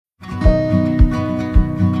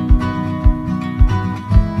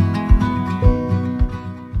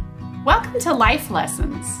to Life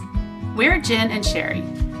Lessons. We're Jen and Sherry.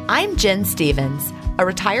 I'm Jen Stevens, a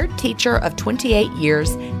retired teacher of 28 years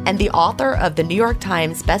and the author of the New York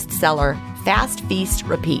Times bestseller, Fast, Feast,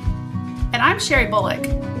 Repeat. And I'm Sherry Bullock.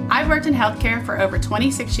 I've worked in healthcare for over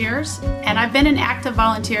 26 years, and I've been an active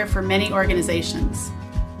volunteer for many organizations.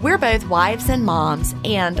 We're both wives and moms,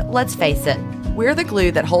 and let's face it, we're the glue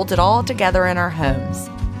that holds it all together in our homes.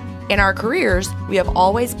 In our careers, we have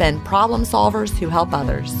always been problem solvers who help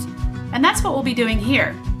others. And that's what we'll be doing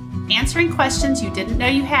here, answering questions you didn't know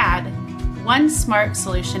you had, one smart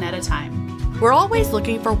solution at a time. We're always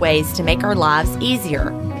looking for ways to make our lives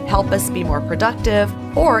easier, help us be more productive,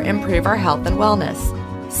 or improve our health and wellness.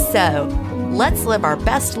 So, let's live our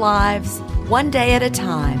best lives, one day at a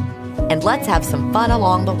time, and let's have some fun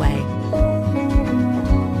along the way.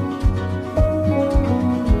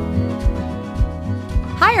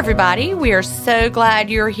 Hi, everybody. We are so glad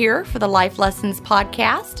you're here for the Life Lessons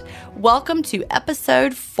podcast. Welcome to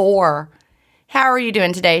episode 4. How are you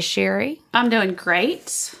doing today, Sherry? I'm doing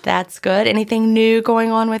great. That's good. Anything new going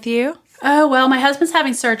on with you? Oh, well, my husband's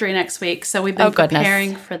having surgery next week, so we've been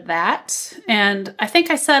preparing for that. And I think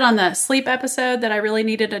I said on the sleep episode that I really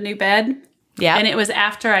needed a new bed. Yeah. And it was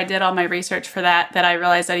after I did all my research for that I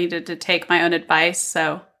realized I needed to take my own advice.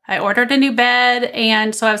 So I ordered a new bed,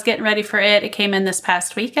 and so I was getting ready for it. It came in this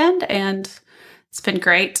past weekend, and it's been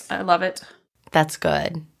great. I love it. That's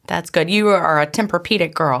good. That's good. You are a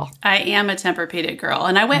Tempur-Pedic girl. I am a Tempur-Pedic girl,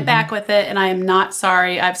 and I went back with it, and I am not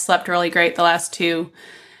sorry. I've slept really great the last two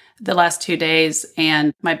days,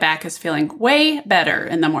 and my back is feeling way better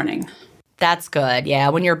in the morning. That's good. Yeah,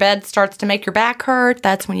 when your bed starts to make your back hurt,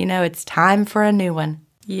 that's when you know it's time for a new one.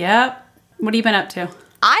 Yep. What have you been up to?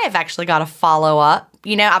 I have actually got a follow-up.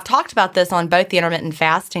 You know, I've talked about this on both the Intermittent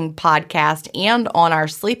Fasting podcast and on our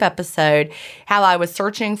sleep episode, how I was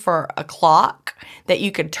searching for a clock that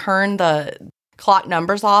you could turn the clock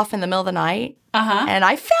numbers off in the middle of the night. And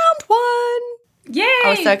I found one. Yay!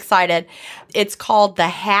 I was so excited. It's called the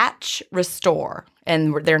Hatch Restore.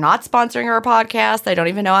 And they're not sponsoring our podcast. They don't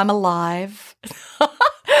even know I'm alive.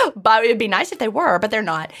 But it would be nice if they were, but they're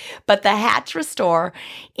not. But the Hatch Restore,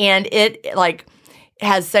 and it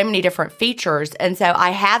has so many different features. And so I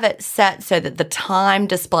have it set so that the time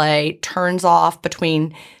display turns off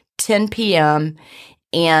between 10 p.m.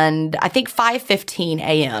 and I think 5:15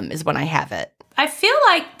 a.m. is when I have it. I feel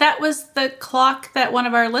like that was the clock that one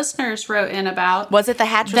of our listeners wrote in about. Was it the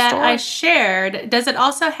Hatch Restore? That I shared. Does it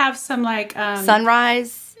also have some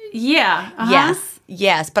sunrise? Yeah.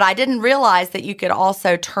 Yes, but I didn't realize that you could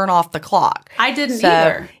also turn off the clock. I didn't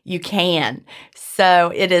either. You can.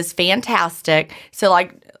 So it is fantastic. So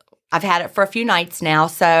I've had it for a few nights now.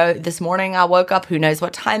 So this morning I woke up, who knows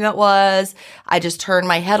what time it was. I just turned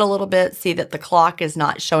my head a little bit, see that the clock is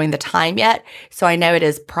not showing the time yet. So I know it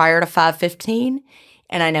is prior to 5:15,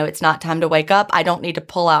 and I know it's not time to wake up. I don't need to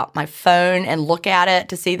pull out my phone and look at it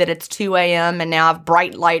to see that it's 2 a.m. and now I've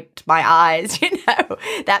bright light my eyes.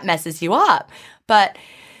 That messes you up. But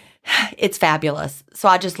it's fabulous. So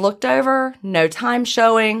I just looked over, no time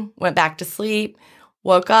showing, went back to sleep.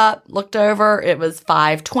 Woke up, looked over, it was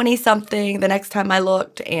 5:20 something the next time I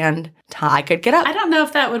looked, and I could get up. I don't know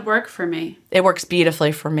if that would work for me. It works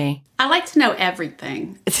beautifully for me. I like to know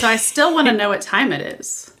everything, so I still want to know what time it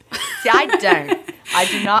is. See, I don't. I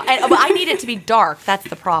do not. I need it to be dark. That's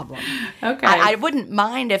the problem. Okay. I wouldn't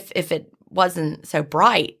mind if it wasn't so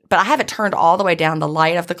bright, but I have it turned all the way down, the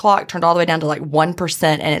light of the clock turned all the way down to 1%,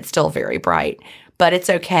 and it's still very bright. But it's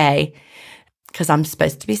okay, because I'm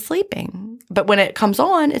supposed to be sleeping. But when it comes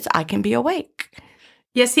on, I can be awake.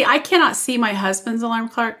 Yeah, see, I cannot see my husband's alarm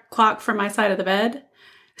clock from my side of the bed.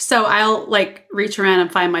 So I'll reach around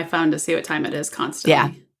and find my phone to see what time it is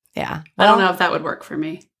constantly. Yeah. Well, I don't know if that would work for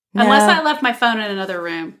me. No. Unless I left my phone in another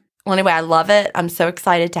room. Well, anyway, I love it. I'm so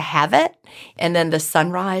excited to have it. And then the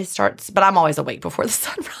sunrise starts, but I'm always awake before the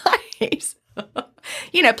sunrise.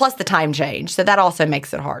 Plus the time change. So that also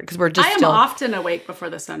makes it hard because we're just I am often awake before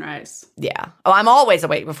the sunrise. Yeah. Oh, I'm always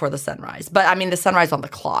awake before the sunrise. But I mean the sunrise on the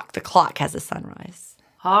clock. The clock has a sunrise.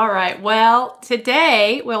 All right. Well,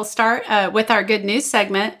 today we'll start with our good news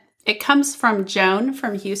segment. It comes from Joan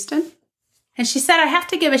from Houston. And she said, I have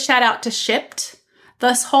to give a shout out to Shipt.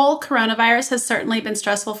 This whole coronavirus has certainly been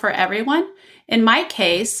stressful for everyone. In my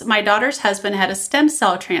case, my daughter's husband had a stem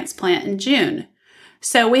cell transplant in June.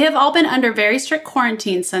 So we have all been under very strict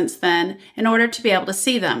quarantine since then in order to be able to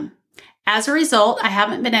see them. As a result, I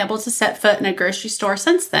haven't been able to set foot in a grocery store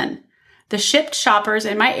since then. The Shipt shoppers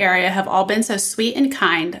in my area have all been so sweet and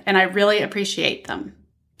kind, and I really appreciate them.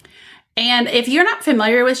 And if you're not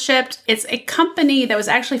familiar with Shipt, it's a company that was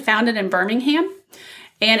actually founded in Birmingham,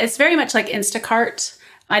 and it's very much like Instacart.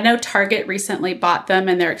 I know Target recently bought them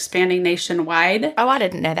and they're expanding nationwide. Oh, I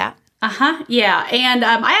didn't know that. Yeah. And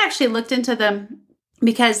I actually looked into them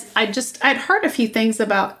because I'd heard a few things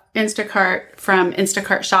about Instacart from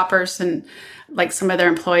Instacart shoppers, and like some of their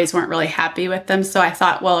employees weren't really happy with them. So I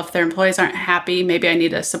thought, well, if their employees aren't happy, maybe I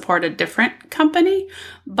need to support a different company.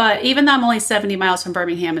 But even though I'm only 70 miles from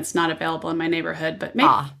Birmingham, it's not available in my neighborhood, but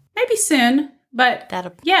maybe soon. But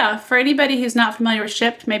yeah, for anybody who's not familiar with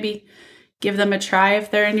Shipt, maybe give them a try if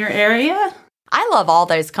they're in your area. I love all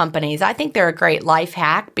those companies. I think they're a great life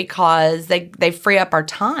hack because they free up our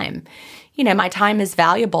time. You know, my time is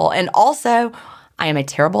valuable. And also, I am a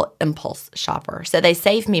terrible impulse shopper. So they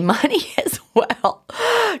save me money as well.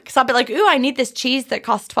 Because I'll be like, ooh, I need this cheese that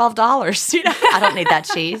costs $12. You know, I don't need that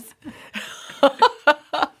cheese.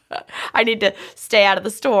 I need to stay out of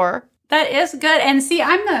the store. That is good. And see,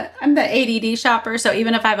 I'm the ADD shopper, so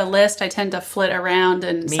even if I have a list, I tend to flit around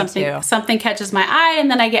and something catches my eye,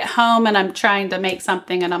 and then I get home and I'm trying to make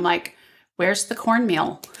something and I'm like, where's the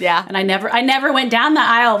cornmeal? Yeah. And I never went down the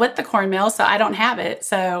aisle with the cornmeal, so I don't have it.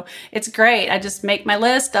 So it's great. I just make my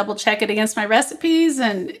list, double check it against my recipes,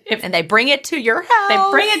 and they bring it to your house. They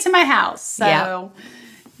bring it to my house. So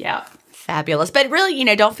yeah. Fabulous. But really, you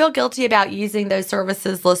know, don't feel guilty about using those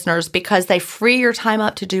services, listeners, because they free your time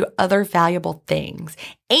up to do other valuable things.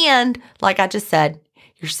 And like I just said,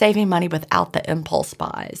 you're saving money without the impulse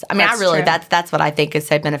buys. I mean, that's what I think is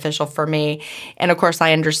so beneficial for me. And of course,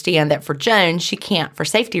 I understand that for Joan, she can't, for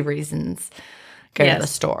safety reasons, go to the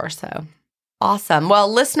store. So awesome.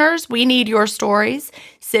 Well, listeners, we need your stories.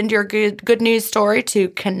 Send your good news story to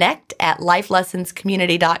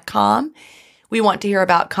connect@lifelessonscommunity.com. We want to hear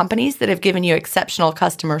about companies that have given you exceptional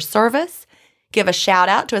customer service. Give a shout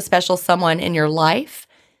out to a special someone in your life.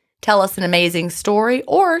 Tell us an amazing story,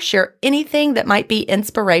 or share anything that might be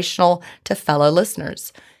inspirational to fellow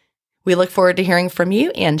listeners. We look forward to hearing from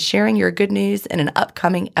you and sharing your good news in an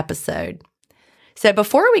upcoming episode. So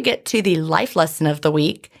before we get to the life lesson of the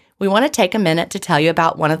week, we want to take a minute to tell you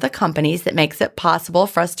about one of the companies that makes it possible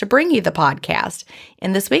for us to bring you the podcast.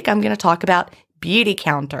 And this week, I'm going to talk about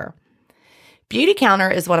Beautycounter.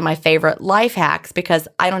 Beautycounter is one of my favorite life hacks because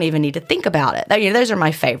I don't even need to think about it. You know, those are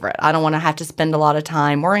my favorite. I don't want to have to spend a lot of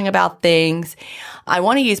time worrying about things. I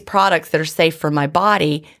want to use products that are safe for my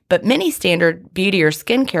body, but many standard beauty or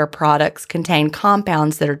skincare products contain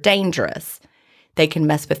compounds that are dangerous. They can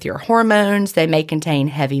mess with your hormones. They may contain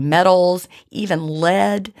heavy metals, even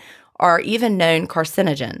lead, or even known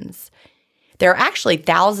carcinogens. There are actually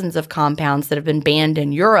thousands of compounds that have been banned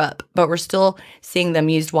in Europe, but we're still seeing them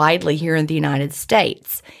used widely here in the United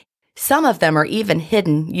States. Some of them are even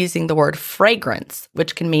hidden using the word fragrance,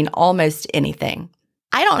 which can mean almost anything.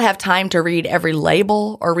 I don't have time to read every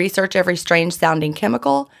label or research every strange-sounding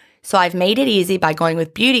chemical, so I've made it easy by going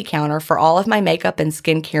with Beautycounter for all of my makeup and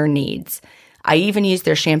skincare needs. I even use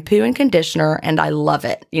their shampoo and conditioner, and I love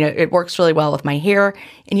it. You know, it works really well with my hair,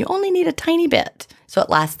 and you only need a tiny bit, so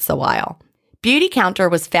it lasts a while.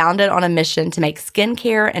 Beautycounter was founded on a mission to make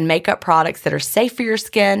skincare and makeup products that are safe for your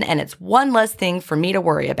skin, and it's one less thing for me to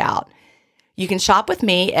worry about. You can shop with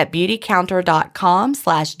me at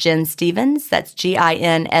beautycounter.com/Jen Stephens. That's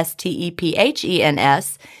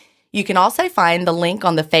GINSTEPHENS. You can also find the link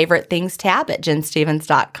on the favorite things tab at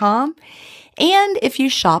jenstephens.com. And if you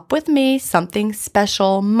shop with me, something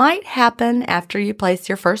special might happen after you place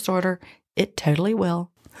your first order. It totally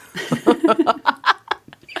will.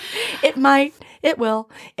 It might. It will.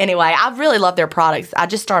 Anyway, I really love their products. I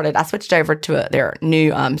switched over to their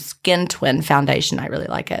new Skin Twin foundation. I really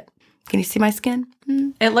like it. Can you see my skin?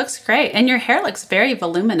 It looks great. And your hair looks very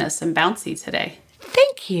voluminous and bouncy today.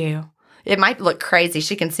 Thank you. It might look crazy.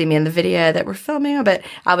 She can see me in the video that we're filming, but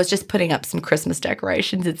I was just putting up some Christmas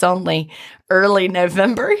decorations. It's only early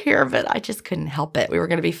November here, but I just couldn't help it. We were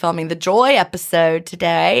going to be filming the Joy episode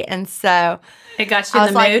today, and so it got you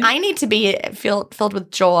in the mood. I need to be filled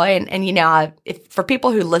with joy, and you know, for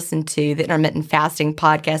people who listen to the Intermittent Fasting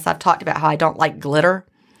podcast, I've talked about how I don't like glitter.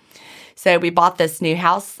 So we bought this new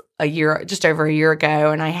house just over a year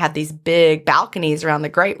ago, and I had these big balconies around the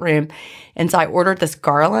great room, and so I ordered this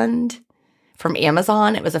garland from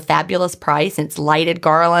Amazon. It was a fabulous price, and it's lighted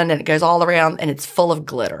garland, and it goes all around, and it's full of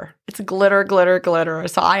glitter. It's glitter, glitter, glitter.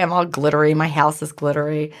 So I am all glittery. My house is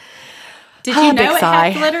glittery. Did you know it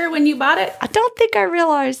had glitter when you bought it? I don't think I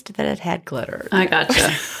realized that it had glitter. I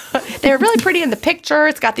gotcha. They were really pretty in the picture.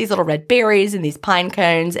 It's got these little red berries and these pine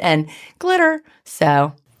cones and glitter.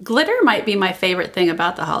 So glitter might be my favorite thing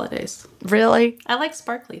about the holidays. Really? I like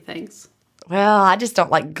sparkly things. Well, I just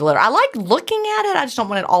don't like glitter. I like looking at it. I just don't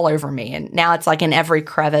want it all over me. And now it's like in every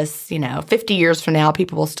crevice, 50 years from now,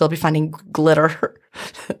 people will still be finding glitter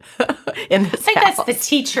in this I think house. that's the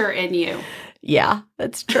teacher in you. Yeah,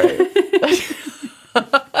 that's true.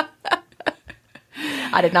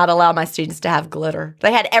 I did not allow my students to have glitter.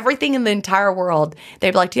 They had everything in the entire world.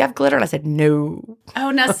 They'd be like, do you have glitter? And I said, no.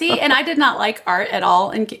 Oh, now see, and I did not like art at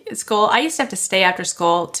all in school. I used to have to stay after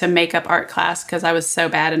school to make up art class because I was so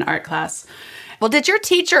bad in art class. Well, did your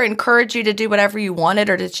teacher encourage you to do whatever you wanted,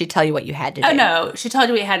 or did she tell you what you had to do? Oh, no. She told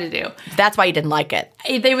you what you had to do. That's why you didn't like it.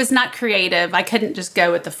 It was not creative. I couldn't just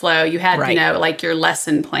go with the flow. You had, Right. like your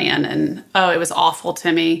lesson plan. And, it was awful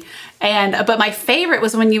to me. But my favorite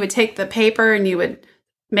was when you would take the paper and you would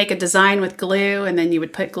make a design with glue and then you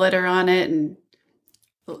would put glitter on it. And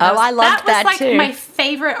I loved that was like too. my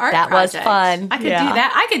favorite art That was project. fun. I could Yeah. do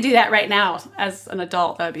that. I could do that right now as an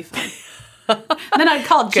adult. That would be fun. And then I'd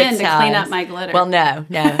call Jen to clean up my glitter. Well, no.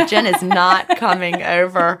 Jen is not coming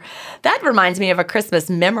over. That reminds me of a Christmas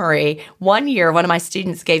memory. One year, one of my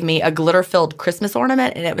students gave me a glitter-filled Christmas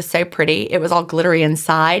ornament, and it was so pretty. It was all glittery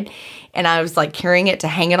inside, and I was like carrying it to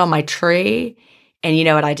hang it on my tree. And you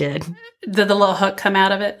know what I did? Did the little hook come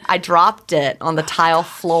out of it? I dropped it on the tile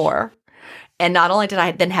floor. And not only did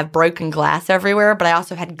I then have broken glass everywhere, but I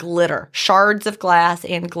also had glitter, shards of glass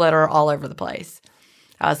and glitter all over the place.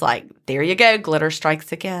 I was like, there you go, glitter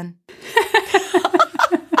strikes again.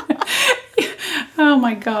 Oh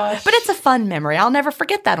my gosh. But it's a fun memory. I'll never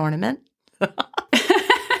forget that ornament.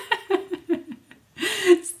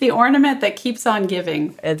 It's the ornament that keeps on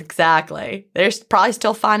giving. Exactly. They're probably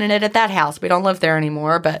still finding it at that house. We don't live there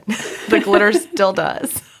anymore, but the glitter still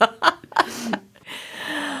does.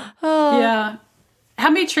 Yeah. How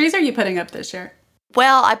many trees are you putting up this year?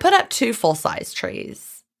 Well, I put up 2 full-size trees.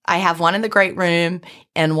 I have one in the great room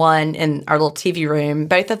and one in our little TV room.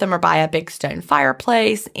 Both of them are by a big stone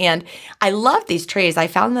fireplace. And I love these trees. I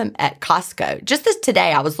found them at Costco. Just as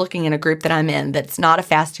today, I was looking in a group that I'm in that's not a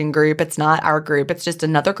fasting group. It's not our group. It's just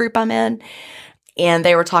another group I'm in. And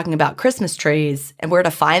they were talking about Christmas trees and where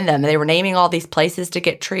to find them. And they were naming all these places to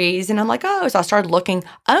get trees. And I'm like, oh, so I started looking.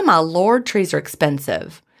 Oh, my Lord, trees are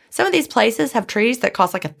expensive. Some of these places have trees that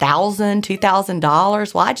cost like $1,000,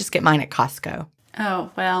 $2,000. Well, I just get mine at Costco.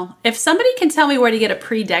 Oh, well, if somebody can tell me where to get a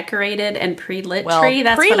pre-decorated and pre-lit tree,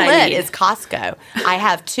 that's what I pre-lit need. is Costco. I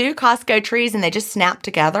have 2 Costco trees, and they just snap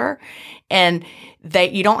together, and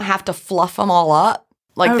you don't have to fluff them all up.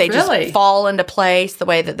 Like they really? just fall into place the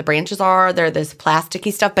way that the branches are. They're this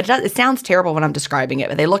plasticky stuff, but it sounds terrible when I'm describing it,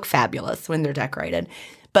 but they look fabulous when they're decorated.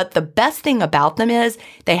 But the best thing about them is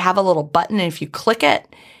they have a little button, and if you click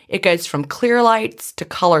it, it goes from clear lights to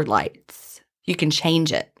colored lights. You can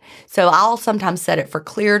change it. So I'll sometimes set it for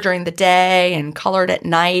clear during the day and colored at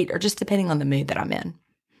night, or just depending on the mood that I'm in.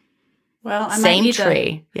 Well, Same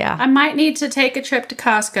tree. Yeah. I might need to take a trip to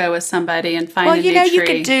Costco with somebody and find a new tree. You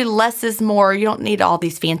could do less is more. You don't need all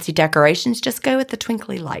these fancy decorations. Just go with the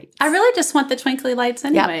twinkly lights. I really just want the twinkly lights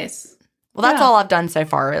anyways. Well, that's all I've done so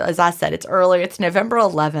far. As I said, it's early. It's November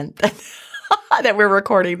 11th that we're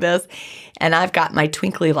recording this. And I've got my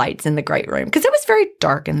twinkly lights in the great room because it was very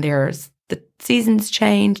dark in there. The seasons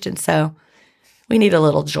changed, and so we need a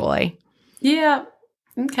little joy. Yeah.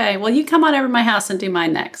 Okay. Well, you come on over to my house and do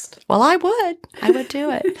mine next. Well, I would do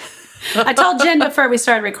it. I told Jen before we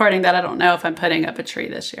started recording that I don't know if I'm putting up a tree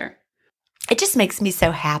this year. It just makes me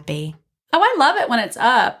so happy. Oh, I love it when it's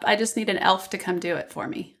up. I just need an elf to come do it for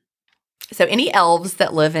me. So any elves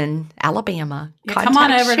that live in Alabama, come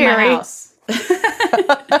on over to my house.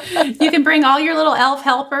 You can bring all your little elf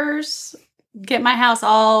helpers. Get my house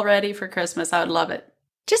all ready for Christmas. I would love it.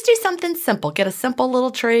 Just do something simple. Get a simple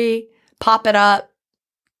little tree, pop it up,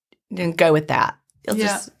 and go with that. It'll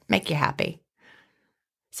just make you happy.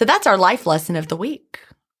 So that's our life lesson of the week.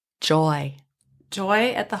 Joy.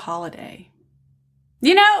 Joy at the holiday.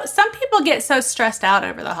 You know, some people get so stressed out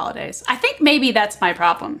over the holidays. I think maybe that's my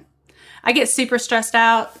problem. I get super stressed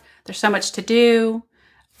out. There's so much to do.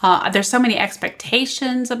 There's so many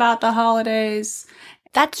expectations about the holidays.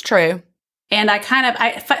 That's true. And I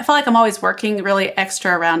feel like I'm always working really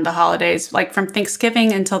extra around the holidays. Like from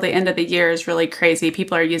Thanksgiving until the end of the year is really crazy.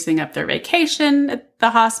 People are using up their vacation at the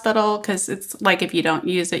hospital because it's like if you don't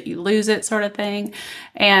use it, you lose it sort of thing.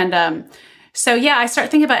 And so, yeah, I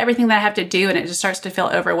start thinking about everything that I have to do and it just starts to feel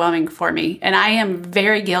overwhelming for me. And I am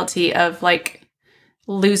very guilty of like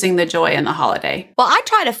losing the joy in the holiday. Well, I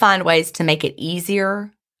try to find ways to make it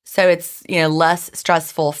easier so it's, less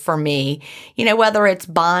stressful for me. Whether it's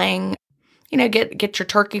buying, get your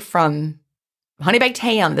turkey from Honey Baked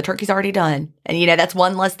Ham. The turkey's already done. And, that's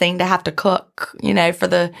one less thing to have to cook, for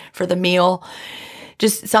the meal.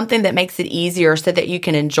 just something that makes it easier so that you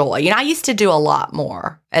can enjoy. I used to do a lot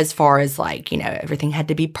more as far as like, everything had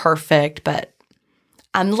to be perfect, but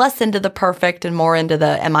I'm less into the perfect and more into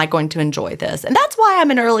the, am I going to enjoy this? And that's why I'm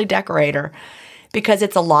an early decorator, because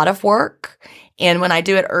it's a lot of work. And when I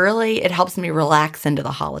do it early, it helps me relax into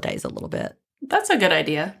the holidays a little bit. That's a good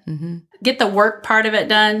idea. Mm-hmm. Get the work part of it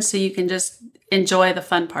done so you can just enjoy the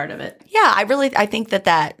fun part of it. Yeah, I think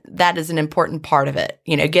that is an important part of it.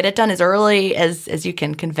 Get it done as early as you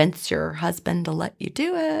can convince your husband to let you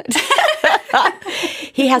do it.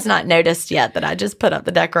 He has not noticed yet that I just put up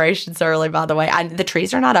the decorations early, by the way. The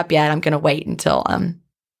trees are not up yet. I'm going to wait until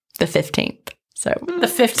the 15th. So the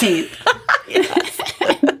 15th.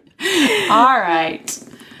 All right.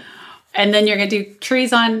 And then you're going to do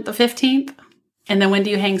trees on the 15th? And then when do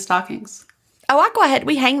you hang stockings? Oh, I go ahead.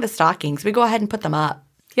 We hang the stockings. We go ahead and put them up.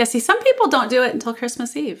 Yeah, see, some people don't do it until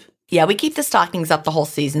Christmas Eve. Yeah, we keep the stockings up the whole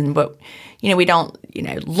season, but, we don't,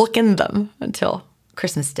 look in them until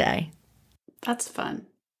Christmas Day. That's fun.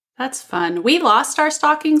 That's fun. We lost our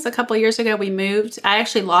stockings a couple of years ago. We moved. I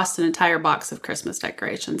actually lost an entire box of Christmas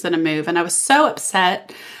decorations in a move, and I was so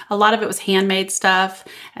upset. A lot of it was handmade stuff,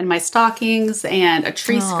 and my stockings and a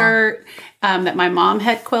tree skirt that my mom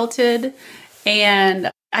had quilted.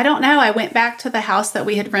 And I don't know. I went back to the house that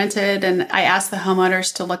we had rented, and I asked the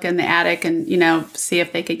homeowners to look in the attic and, see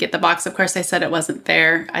if they could get the box. Of course, they said it wasn't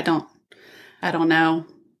there. I don't know.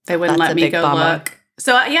 They wouldn't let me go look.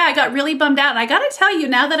 So, yeah, I got really bummed out. And I got to tell you,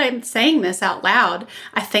 now that I'm saying this out loud,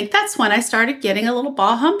 I think that's when I started getting a little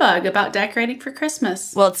bah humbug about decorating for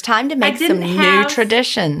Christmas. Well, it's time to make some new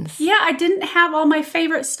traditions. Yeah, I didn't have all my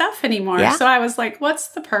favorite stuff anymore. Yeah. So I was like, what's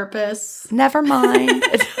the purpose? Never mind.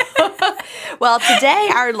 Well, today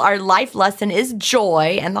our life lesson is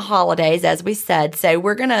joy and the holidays, as we said. So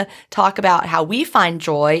we're going to talk about how we find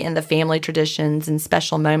joy in the family traditions and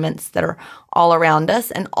special moments that are all around us,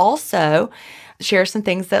 and also share some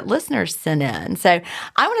things that listeners sent in. So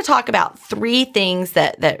I want to talk about 3 things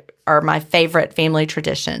that are my favorite family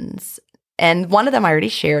traditions. And one of them I already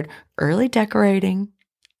shared, early decorating.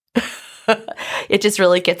 It just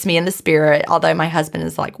really gets me in the spirit, although my husband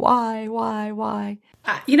is like, why?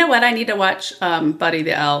 You know what? I need to watch Buddy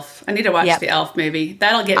the Elf. I need to watch the Elf movie.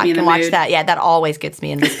 That'll get me in the mood. I can watch that. Yeah, that always gets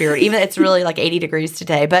me in the spirit. Even it's really like 80 degrees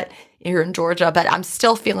today, but here in Georgia, but I'm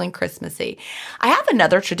still feeling Christmassy. I have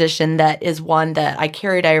another tradition that is one that I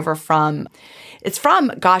carried over from, at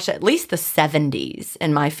least the 70s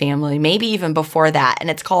in my family, maybe even before that, and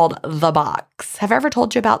it's called The Box. Have I ever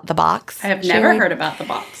told you about The Box? I have never heard about The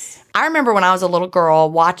Box. I remember when I was a little girl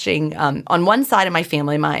watching, on one side of my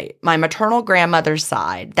family, my maternal grandmother's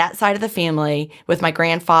side, that side of the family with my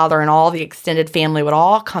grandfather and all the extended family would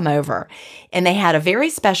all come over. And they had a very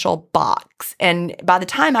special box. And by the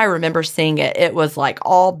time I remember seeing it, it was like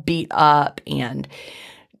all beat up and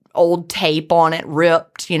old tape on it,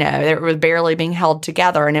 ripped, it was barely being held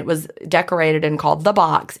together. And it was decorated and called The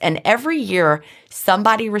Box. And every year,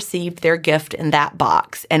 somebody received their gift in that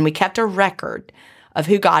box. And we kept a record of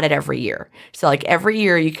who got it every year. So like every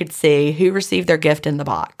year you could see who received their gift in the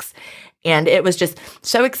box. And it was just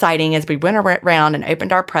so exciting as we went around and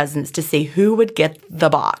opened our presents to see who would get the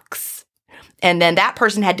box. And then that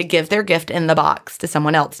person had to give their gift in the box to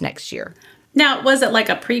someone else next year. Now, was it like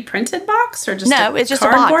a pre-printed box or just it's just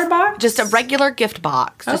cardboard box? Just a regular gift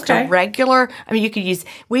box. Just a regular, you could use,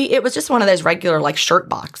 it was just one of those regular like shirt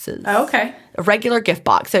boxes. Oh, okay. A regular gift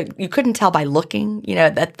box. So you couldn't tell by looking,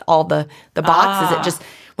 that all the boxes, it just,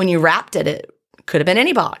 when you wrapped it, it could have been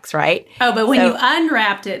any box, right? Oh, but when you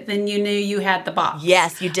unwrapped it, then you knew you had the box.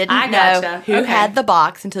 Yes, you didn't know who had the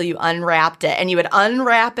box until you unwrapped it. And you would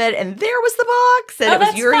unwrap it, and there was the box. And it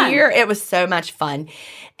was your year. It was so much fun.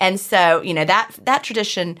 And so, that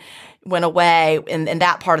tradition went away in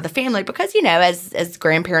that part of the family because, as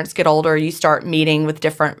grandparents get older, you start meeting with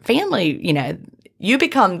different family, you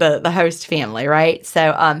become the host family, right?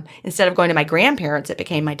 So instead of going to my grandparents, it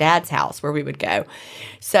became my dad's house where we would go.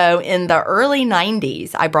 So in the early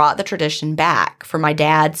 90s, I brought the tradition back for my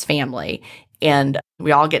dad's family. And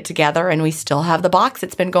we all get together and we still have the box.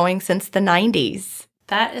 It's been going since the 90s.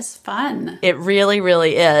 That is fun. It really,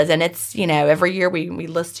 really is. And it's, every year we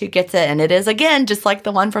list who gets it. And it is, again, just like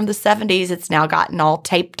the one from the 70s. It's now gotten all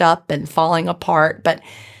taped up and falling apart. But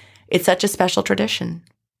it's such a special tradition.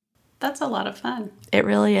 That's a lot of fun. It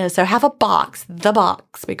really is. So have a box, The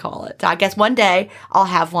Box, we call it. I guess one day I'll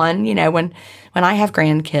have one, when I have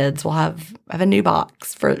grandkids, we'll have a new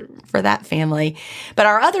box for that family. But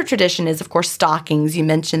our other tradition is, of course, stockings. You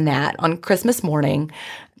mentioned that on Christmas morning.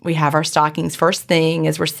 We have our stockings first thing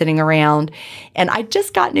as we're sitting around. And I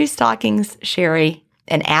just got new stockings, Sherry,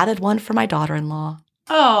 and added one for my daughter-in-law.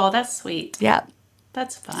 Oh, that's sweet. Yep.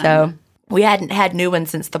 That's fun. So we hadn't had new ones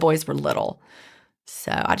since the boys were little.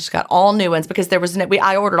 So I just got all new ones because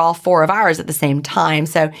I ordered all 4 of ours at the same time.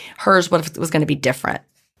 So hers was going to be different.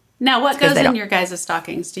 Now, what goes in your guys'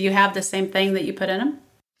 stockings? Do you have the same thing that you put in them?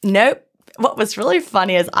 Nope. What was really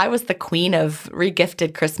funny is I was the queen of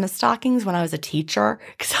regifted Christmas stockings when I was a teacher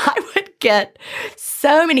because I would get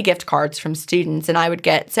so many gift cards from students and I would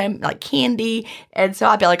get candy. And so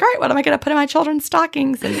I'd be like, all right, what am I going to put in my children's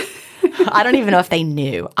stockings? And I don't even know if they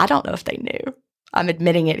knew. I don't know if they knew. I'm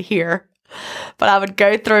admitting it here. But I would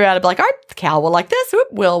go through and I'd be like, all right, Cal will like this.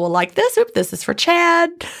 Oop, Will like this. Oop, this is for Chad.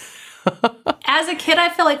 As a kid, I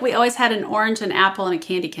feel like we always had an orange, an apple, and a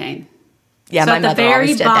candy cane. Yeah, so my mother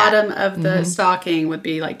always did at the that. very bottom of the stocking would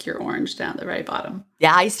be like your orange down at the very bottom.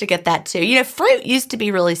 Yeah, I used to get that too. Fruit used to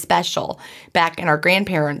be really special back in our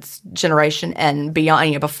grandparents' generation and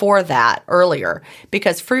beyond, before that, earlier,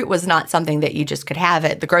 because fruit was not something that you just could have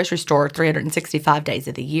at the grocery store 365 days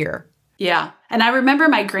of the year. Yeah. And I remember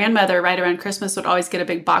my grandmother right around Christmas would always get a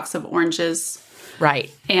big box of oranges.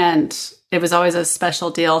 Right. And it was always a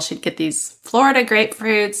special deal. She'd get these Florida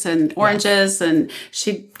grapefruits and oranges, and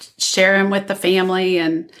she'd share them with the family.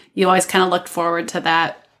 And you always kind of looked forward to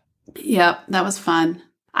that. Yep, that was fun.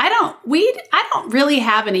 I don't really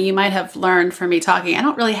have any. You might have learned from me talking. I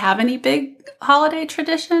don't really have any big holiday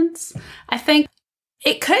traditions. I think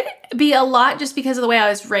it could be a lot just because of the way I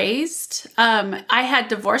was raised. I had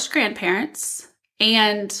divorced grandparents,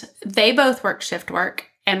 and they both worked shift work,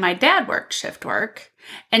 and my dad worked shift work.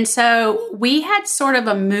 And so we had sort of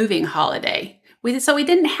a moving holiday. We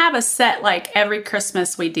didn't have a set, like every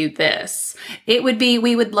Christmas we do this. It would be,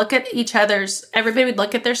 we would look at everybody would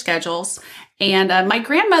look at their schedules. And my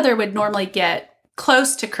grandmother would normally get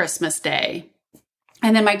close to Christmas Day.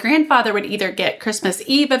 And then my grandfather would either get Christmas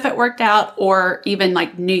Eve if it worked out, or even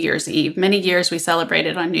like New Year's Eve. Many years we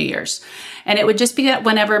celebrated on New Year's. And it would just be that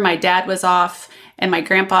whenever my dad was off, and my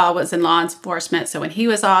grandpa was in law enforcement, so when he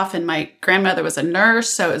was off, and my grandmother was a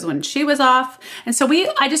nurse, so it was when she was off. And so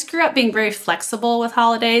I just grew up being very flexible with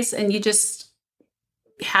holidays, and you just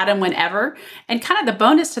had them whenever. And kind of the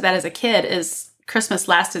bonus to that as a kid is Christmas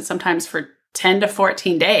lasted sometimes for 10 to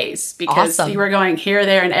 14 days because you were going here,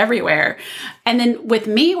 there, and everywhere. And then with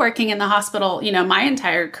me working in the hospital, my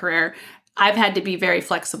entire career, I've had to be very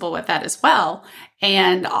flexible with that as well.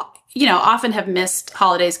 And often have missed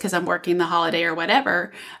holidays because I'm working the holiday or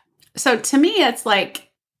whatever. So to me, it's like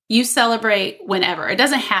you celebrate whenever. It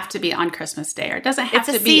doesn't have to be on Christmas Day, or it doesn't have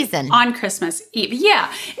to be on Christmas Eve.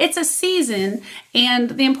 Yeah, it's a season.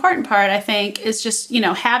 And the important part, I think, is just,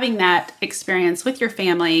 having that experience with your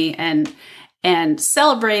family and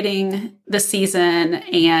celebrating the season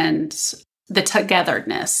and the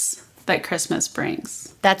togetherness that Christmas brings.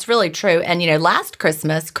 That's really true. And, last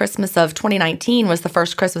Christmas of 2019 was the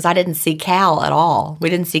first Christmas I didn't see Cal at all. We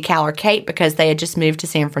didn't see Cal or Kate because they had just moved to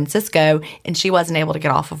San Francisco and she wasn't able to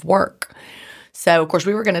get off of work. So, of course,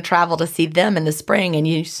 we were going to travel to see them in the spring, and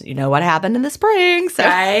you know what happened in the spring. So,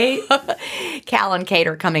 right. Cal and Kate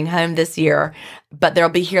are coming home this year, but they'll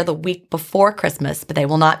be here the week before Christmas, but they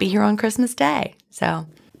will not be here on Christmas Day. So,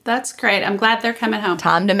 that's great. I'm glad they're coming home.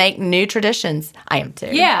 Time to make new traditions. I am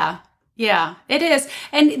too. Yeah, it is.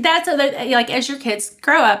 And that's as your kids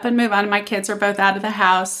grow up and move on, my kids are both out of the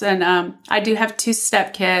house. And I do have 2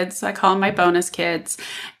 stepkids. I call them my bonus kids.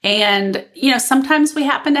 And, sometimes we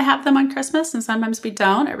happen to have them on Christmas and sometimes we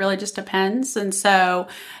don't. It really just depends. And so,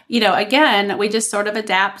 again, we just sort of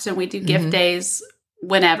adapt and we do gift days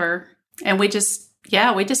whenever. And we just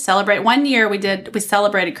celebrate. One year we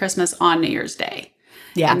celebrated Christmas on New Year's Day.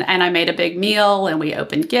 Yeah. And I made a big meal and we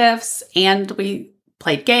opened gifts and we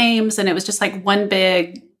played games, and it was just like one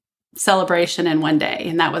big celebration in one day,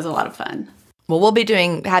 and that was a lot of fun. Well, we'll be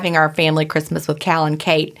having our family Christmas with Cal and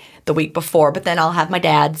Kate the week before, but then I'll have my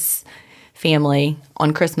dad's family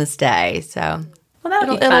on Christmas Day, so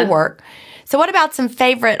it'll work. So what about some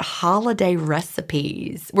favorite holiday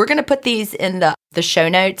recipes? We're going to put these in the show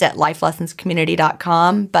notes at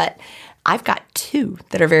lifelessonscommunity.com, but I've got 2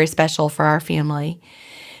 that are very special for our family.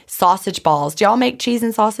 Sausage balls. Do y'all make cheese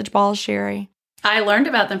and sausage balls, Sherry? I learned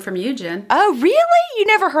about them from you, Jen. Oh, really? You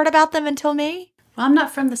never heard about them until me? Well, I'm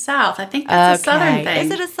not from the South. I think that's a Southern thing.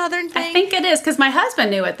 Is it a Southern thing? I think it is, because my husband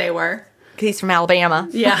knew what they were. He's from Alabama.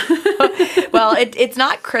 Yeah. Well, it's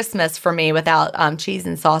not Christmas for me without cheese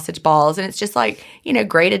and sausage balls. And it's just like,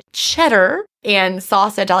 grated cheddar and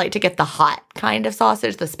sausage. I like to get the hot kind of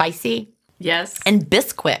sausage, the spicy. Yes. And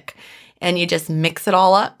Bisquick. And you just mix it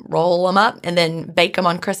all up, roll them up, and then bake them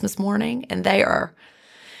on Christmas morning. And they are...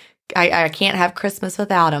 I can't have Christmas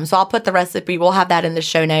without them. So I'll put the recipe. We'll have that in the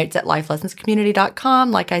show notes at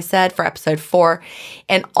lifelessonscommunity.com, like I said, for episode 4.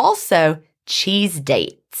 And also, cheese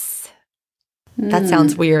dates. That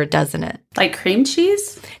sounds weird, doesn't it? Like cream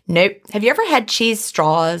cheese? Nope. Have you ever had cheese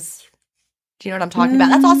straws? Do you know what I'm talking about?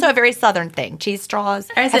 That's also a very Southern thing, cheese straws.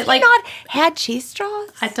 Or is Have it like- you not had cheese straws?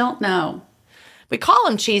 I don't know. We call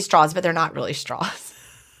them cheese straws, but they're not really straws.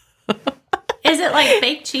 Is it like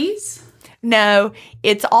baked cheese? No,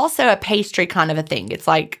 it's also a pastry kind of a thing. It's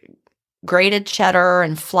like grated cheddar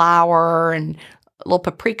and flour and a little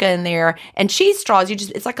paprika in there. And cheese straws,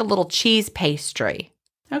 it's like a little cheese pastry.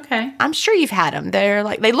 Okay. I'm sure you've had them.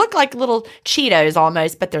 They look like little Cheetos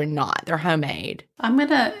almost, but they're not. They're homemade. I'm going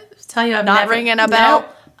to tell you I've Not never... ringing a bell?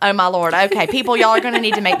 Nope. Oh, my Lord. Okay, people, y'all are going to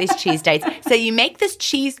need to make these cheese dates. So you make this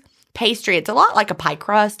cheese pastry. It's a lot like a pie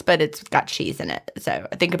crust, but it's got cheese in it. So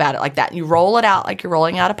think about it like that. You roll it out like you're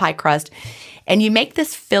rolling out a pie crust, and you make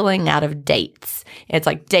this filling out of dates. It's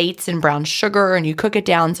like dates and brown sugar, and you cook it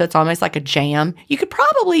down so it's almost like a jam. You could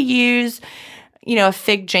probably use, a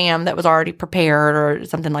fig jam that was already prepared or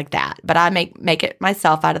something like that. But I make it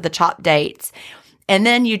myself out of the chopped dates. And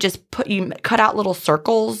then you cut out little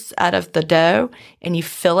circles out of the dough, and you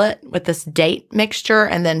fill it with this date mixture,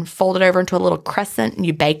 and then fold it over into a little crescent, and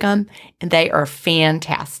you bake them, and they are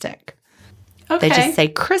fantastic. Okay. They just say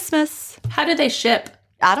Christmas. How do they ship?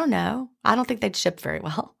 I don't know. I don't think they'd ship very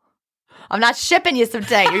well. I'm not shipping you some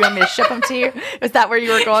date. You want me to ship them to you? Is that where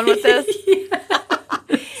you were going with this? Yeah.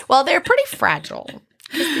 Well, they're pretty fragile.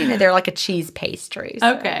 They're like a cheese pastry.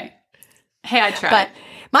 So. Okay. Hey, I tried. But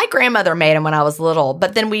my grandmother made them when I was little,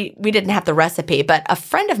 but then we didn't have the recipe. But a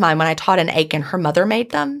friend of mine, when I taught in Aiken, her mother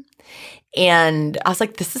made them. And I was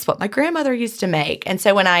like, this is what my grandmother used to make. And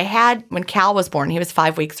so when Cal was born, he was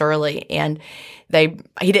 5 weeks early, and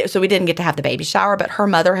so we didn't get to have the baby shower, but her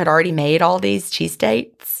mother had already made all these cheese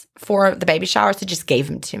dates for the baby shower, so just gave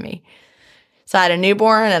them to me. So I had a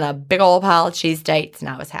newborn and a big old pile of cheese dates, and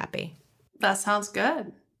I was happy. That sounds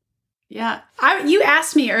good. Yeah. You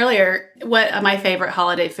asked me earlier what my favorite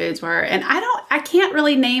holiday foods were, and I can't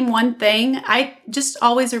really name one thing. I just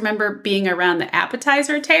always remember being around the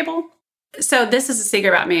appetizer table. So this is a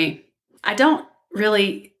secret about me. I don't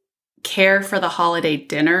really care for the holiday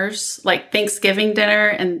dinners, like Thanksgiving dinner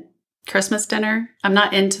and Christmas dinner. I'm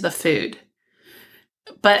not into the food.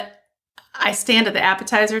 But I stand at the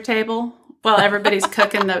appetizer table while everybody's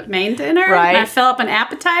cooking the main dinner. Right. And I fill up on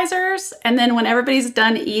appetizers. And then when everybody's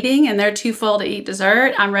done eating and they're too full to eat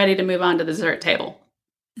dessert, I'm ready to move on to the dessert table.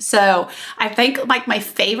 So I think like my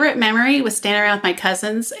favorite memory was standing around with my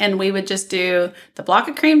cousins, and we would just do the block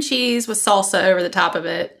of cream cheese with salsa over the top of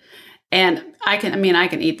it. And I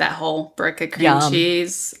can eat that whole brick of cream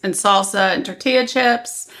cheese and salsa and tortilla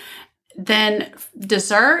chips. Then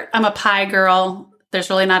dessert, I'm a pie girl. There's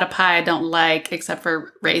really not a pie I don't like except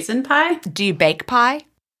for raisin pie. Do you bake pie?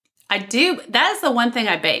 I do. That is the one thing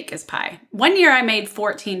I bake is pie. One year I made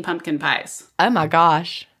 14 pumpkin pies. Oh my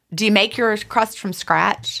gosh. Do you make your crust from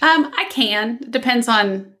scratch? I can. It depends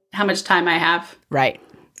on how much time I have. Right.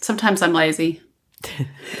 Sometimes I'm lazy.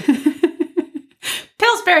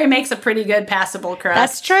 Pillsbury makes a pretty good passable crust.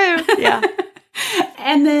 That's true. Yeah.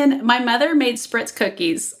 And then my mother made Spritz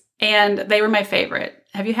cookies, and they were my favorite.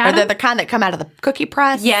 Have you had Are they them? the kind that come out of the cookie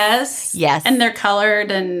press? Yes. Yes. And they're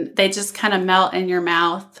colored, and they just kind of melt in your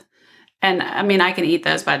mouth. And I can eat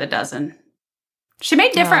those by the dozen. She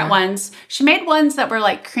made different ones. She made ones that were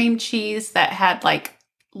like cream cheese that had like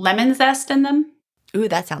lemon zest in them. Ooh,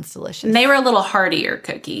 that sounds delicious. And they were a little heartier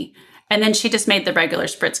cookie. And then she just made the regular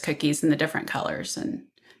Spritz cookies in the different colors. And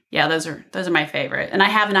yeah, those are my favorite. And I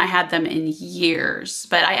have not had them in years,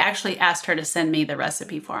 but I actually asked her to send me the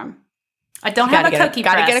recipe for them. I don't have a cookie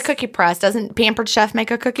press. Gotta get a cookie press. Doesn't Pampered Chef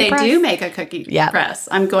make a cookie press? They do make a cookie press.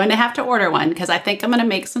 I'm going to have to order one because I think I'm going to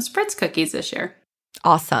make some Spritz cookies this year.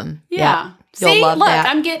 Awesome. Yeah. You'll See, love look, that.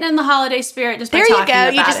 I'm getting in the holiday spirit just by there talking you go.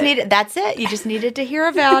 about You just it. needed. That's it. You just needed to hear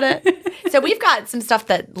about it. So we've got some stuff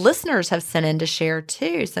that listeners have sent in to share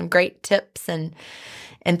too. Some great tips and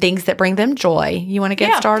things that bring them joy. You want to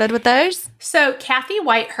get started with those? So Kathy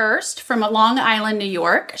Whitehurst from Long Island, New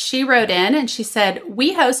York, she wrote in and she said,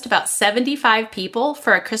 we host about 75 people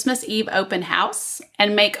for a Christmas Eve open house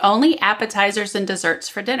and make only appetizers and desserts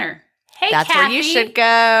for dinner. Hey, That's Kathy. where you should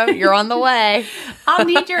go. You're on the way. I'll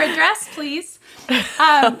need your address, please.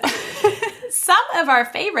 Some of our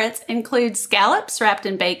favorites include scallops wrapped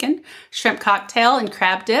in bacon, shrimp cocktail, and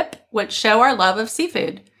crab dip, which show our love of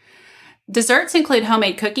seafood. Desserts include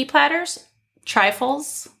homemade cookie platters,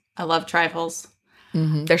 trifles. I love trifles.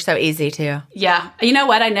 Mm-hmm. They're so easy too. Yeah. You know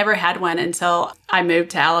what? I never had one until I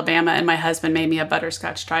moved to Alabama and my husband made me a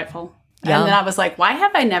butterscotch trifle. Yum. And then I was like, why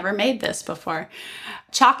have I never made this before?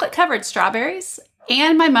 Chocolate covered strawberries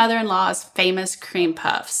and my mother-in-law's famous cream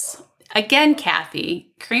puffs. Again,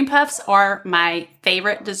 Kathy, cream puffs are my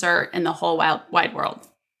favorite dessert in the whole wide world.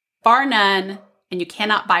 Bar none, and you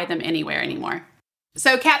cannot buy them anywhere anymore.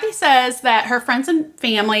 So Kathy says that her friends and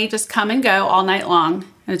family just come and go all night long.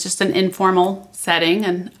 And it's just an informal setting,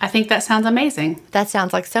 and I think that sounds amazing. That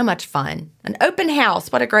sounds like so much fun. An open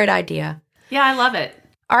house. What a great idea. Yeah, I love it.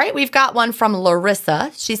 All right, we've got one from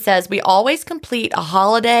Larissa. She says, we always complete a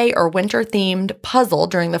holiday or winter-themed puzzle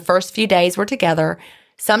during the first few days we're together,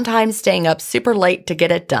 sometimes staying up super late to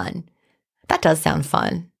get it done. That does sound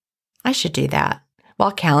fun. I should do that.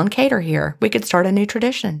 While Cal and Kate are here, we could start a new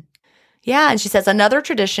tradition. Yeah, and she says another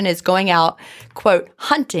tradition is going out, quote,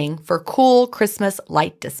 hunting for cool Christmas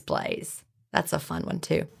light displays. That's a fun one,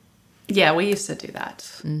 too. Yeah, we used to do that.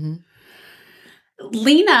 Mm-hmm.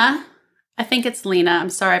 Lena, I think it's Lena,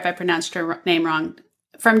 I'm sorry if I pronounced her name wrong,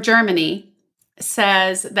 from Germany,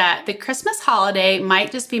 says that the Christmas holiday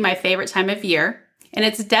might just be my favorite time of year, and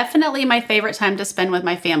it's definitely my favorite time to spend with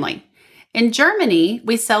my family. In Germany,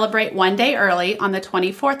 we celebrate one day early on the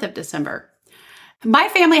 24th of December. My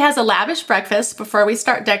family has a lavish breakfast before we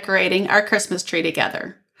start decorating our Christmas tree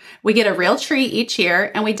together. We get a real tree each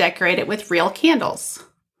year, and we decorate it with real candles.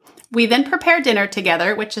 We then prepare dinner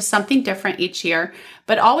together, which is something different each year,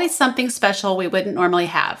 but always something special we wouldn't normally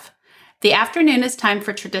have. The afternoon is time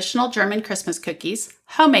for traditional German Christmas cookies,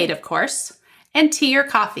 homemade of course, and tea or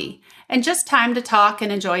coffee, and just time to talk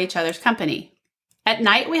and enjoy each other's company. At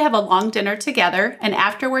night, we have a long dinner together, and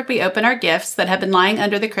afterward we open our gifts that have been lying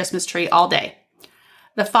under the Christmas tree all day.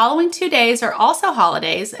 The following 2 days are also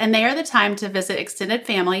holidays, and they are the time to visit extended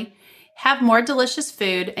family, have more delicious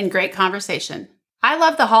food, and great conversation. I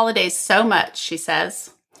love the holidays so much, she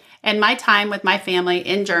says, and my time with my family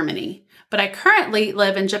in Germany. But I currently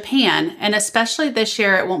live in Japan, and especially this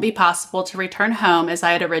year, it won't be possible to return home as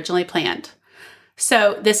I had originally planned.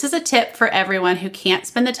 So this is a tip for everyone who can't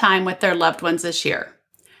spend the time with their loved ones this year.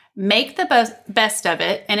 Make the best of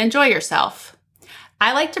it and enjoy yourself.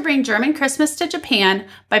 I like to bring German Christmas to Japan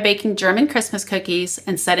by baking German Christmas cookies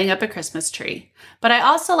and setting up a Christmas tree. But I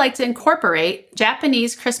also like to incorporate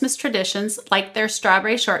Japanese Christmas traditions like their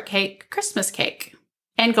strawberry shortcake Christmas cake,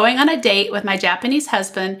 and going on a date with my Japanese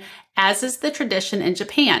husband, as is the tradition in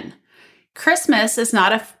Japan. Christmas is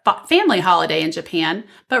not a family holiday in Japan,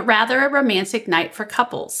 but rather a romantic night for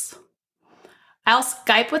couples. I'll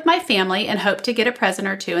Skype with my family and hope to get a present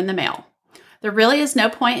or two in the mail. There really is no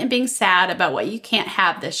point in being sad about what you can't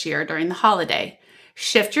have this year during the holiday.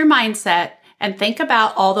 Shift your mindset and think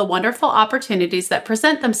about all the wonderful opportunities that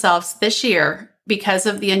present themselves this year because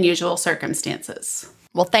of the unusual circumstances.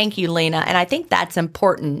 Well, thank you, Lena. And I think that's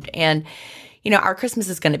important. And, you know, our Christmas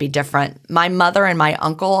is going to be different. My mother and my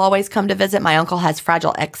uncle always come to visit. My uncle has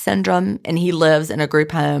Fragile X syndrome, and he lives in a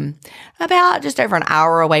group home about just over an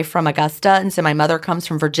hour away from Augusta. And so my mother comes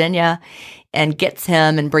from Virginia and gets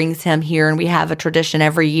him and brings him here. And we have a tradition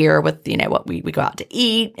every year with, you know, what we go out to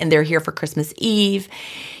eat, and they're here for Christmas Eve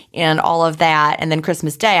and all of that. And then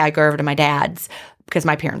Christmas Day, I go over to my dad's because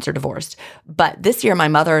my parents are divorced. But this year, my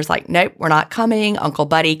mother is like, nope, we're not coming. Uncle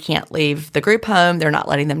Buddy can't leave the group home. They're not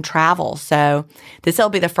letting them travel. So this will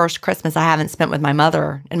be the first Christmas I haven't spent with my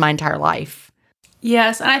mother in my entire life.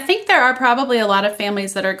 Yes, and I think there are probably a lot of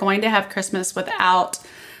families that are going to have Christmas without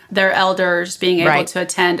their elders being able to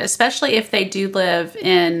attend, especially if they do live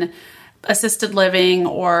in assisted living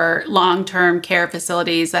or long-term care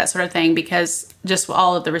facilities, that sort of thing, because just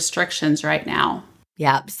all of the restrictions right now.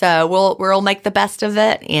 Yeah, so we'll make the best of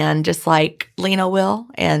it, and just like Lena will,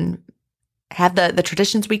 and have the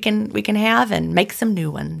traditions we can have, and make some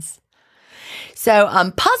new ones.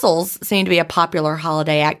 So puzzles seem to be a popular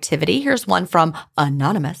holiday activity. Here's one from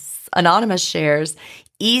Anonymous. Anonymous shares,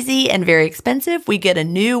 easy and very expensive. We get a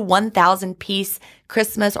new 1,000-piece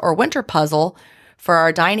Christmas or winter puzzle for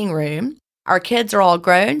our dining room. Our kids are all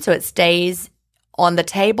grown, so it stays on the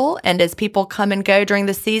table, and as people come and go during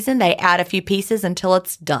the season, they add a few pieces until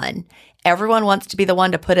it's done. Everyone wants to be the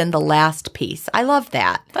one to put in the last piece. I love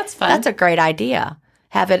that. That's fun. That's a great idea.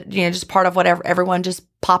 Have it, just part of whatever, everyone just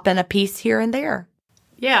pop in a piece here and there.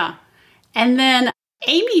 Yeah. And then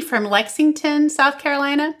Amy from Lexington, South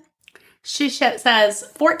Carolina, she says,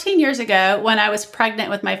 14 years ago, when I was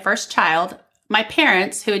pregnant with my first child, my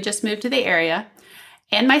parents, who had just moved to the area,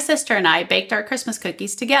 and my sister and I baked our Christmas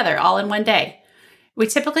cookies together all in one day. We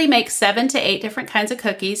typically make 7 to 8 different kinds of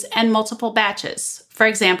cookies and multiple batches. For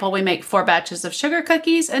example, we make 4 batches of sugar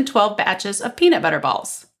cookies and 12 batches of peanut butter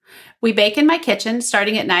balls. We bake in my kitchen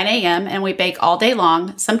starting at 9 a.m. and we bake all day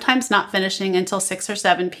long, sometimes not finishing until 6 or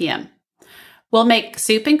 7 p.m. We'll make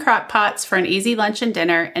soup in crock pots for an easy lunch and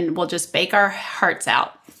dinner, and we'll just bake our hearts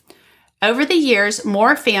out. Over the years,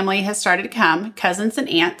 more family has started to come, cousins and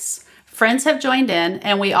aunts, Friends have joined in,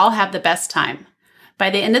 and we all have the best time.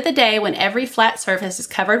 By the end of the day, when every flat surface is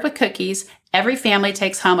covered with cookies, every family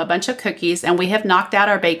takes home a bunch of cookies, and we have knocked out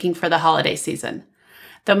our baking for the holiday season.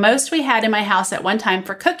 The most we had in my house at one time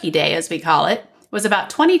for Cookie Day, as we call it, was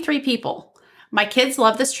about 23 people. My kids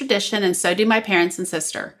love this tradition, and so do my parents and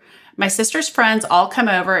sister. My sister's friends all come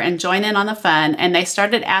over and join in on the fun, and they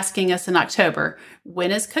started asking us in October,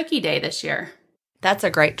 when is Cookie Day this year? That's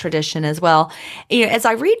a great tradition as well. As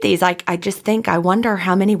I read these, I just think, I wonder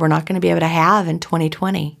how many we're not going to be able to have in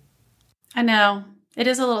 2020. I know. It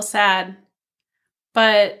is a little sad.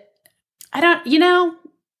 But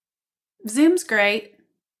Zoom's great.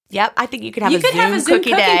 Yep, I think you could have a Zoom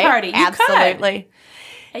cookie day party. You Absolutely.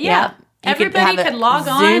 Could. Yeah. Yep. Everybody could log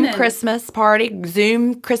on. Zoom Christmas party,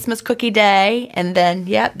 Zoom Christmas cookie day, and then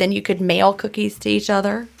you could mail cookies to each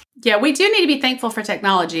other. Yeah, we do need to be thankful for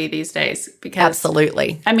technology these days because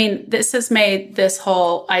absolutely. I mean, this has made this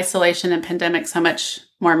whole isolation and pandemic so much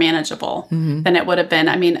more manageable than it would have been.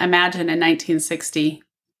 I mean, imagine in 1960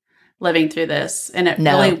 living through this, and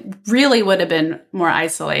it really would have been more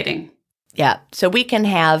isolating. Yeah, so we can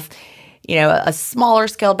have, a smaller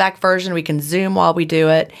scaled back version. We can Zoom while we do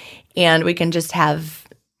it, and we can just have,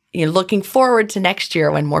 looking forward to next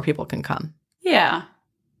year when more people can come. Yeah.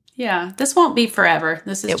 Yeah, this won't be forever.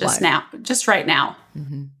 This is just right now.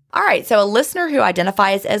 Mm-hmm. All right, so a listener who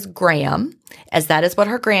identifies as Graham, as that is what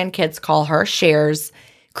her grandkids call her, shares,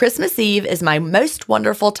 Christmas Eve is my most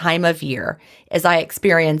wonderful time of year as I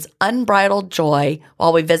experience unbridled joy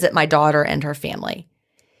while we visit my daughter and her family.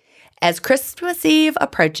 As Christmas Eve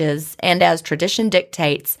approaches, and as tradition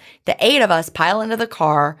dictates, the 8 of us pile into the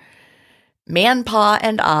car, Manpa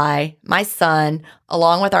and I, my son,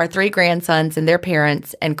 along with our 3 grandsons and their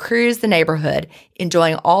parents, and cruise the neighborhood,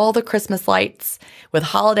 enjoying all the Christmas lights with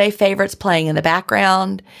holiday favorites playing in the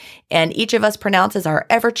background, and each of us pronounces our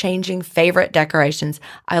ever-changing favorite decorations.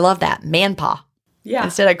 I love that. Manpa. Yeah.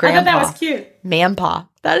 Instead of grandpa. I thought that was cute. Manpa.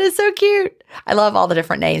 That is so cute. I love all the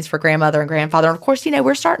different names for grandmother and grandfather. And of course,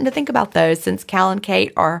 we're starting to think about those since Cal and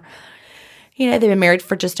Kate are, they've been married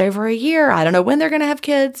for just over a year. I don't know when they're going to have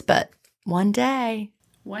kids, but one day.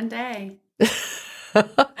 One day.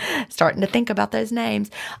 Starting to think about those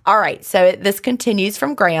names. All right, so this continues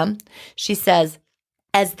from Graham. She says,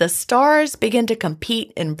 as the stars begin to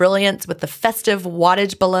compete in brilliance with the festive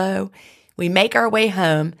wattage below, we make our way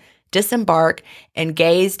home, disembark, and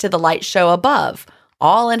gaze to the light show above,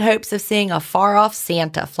 all in hopes of seeing a far-off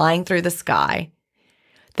Santa flying through the sky.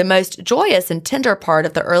 The most joyous and tender part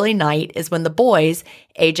of the early night is when the boys,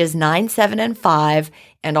 ages 9, 7, and 5,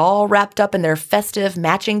 and all wrapped up in their festive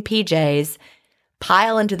matching PJs,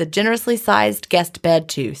 pile into the generously sized guest bed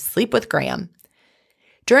to sleep with Graham.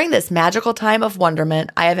 During this magical time of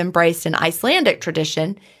wonderment, I have embraced an Icelandic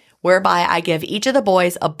tradition whereby I give each of the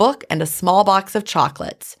boys a book and a small box of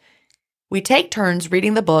chocolates. We take turns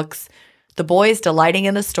reading the books, the boys delighting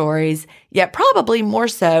in the stories, yet probably more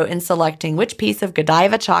so in selecting which piece of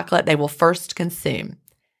Godiva chocolate they will first consume.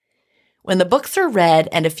 When the books are read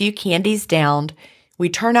and a few candies downed, we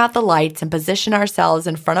turn out the lights and position ourselves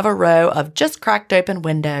in front of a row of just cracked open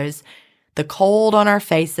windows, the cold on our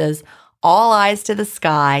faces, all eyes to the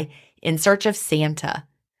sky, in search of Santa.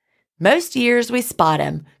 Most years we spot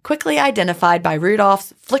him, quickly identified by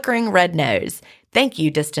Rudolph's flickering red nose. Thank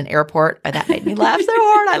you, distant airport. Oh, that made me laugh so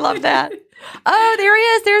hard. I love that. Oh, there he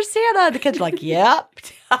is. There's Santa. The kids are like, yep.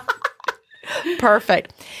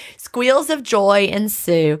 Perfect. Squeals of joy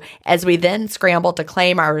ensue as we then scramble to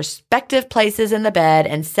claim our respective places in the bed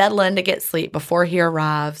and settle in to get sleep before he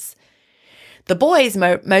arrives. The boys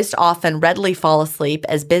most often readily fall asleep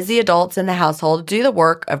as busy adults in the household do the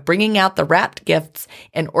work of bringing out the wrapped gifts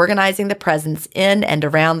and organizing the presents in and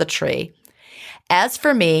around the tree. As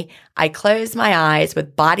for me, I close my eyes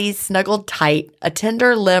with bodies snuggled tight, a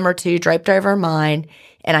tender limb or two draped over mine,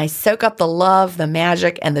 and I soak up the love, the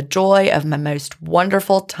magic, and the joy of my most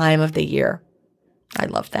wonderful time of the year. I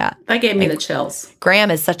love that. That gave me the chills.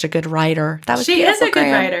 Graham is such a good writer. That was She is a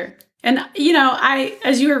good writer. And,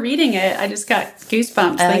 as you were reading it, I just got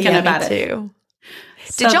goosebumps thinking about it. Too.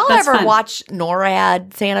 Did y'all ever watch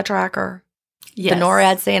NORAD Santa Tracker? Yes. The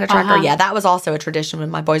NORAD Santa Tracker? Yeah, that was also a tradition when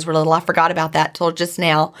my boys were little. I forgot about that till just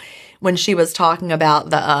now when she was talking about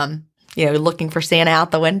the, looking for Santa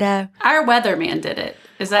out the window. Our weatherman did it.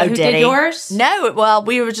 Is that who did yours? No, well,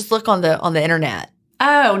 we would just look on the internet.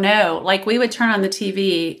 Oh, no. Like we would turn on the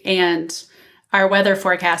TV and our weather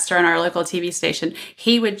forecaster on our local TV station,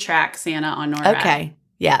 he would track Santa on NORAD. Okay.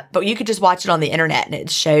 Yeah, but you could just watch it on the internet and it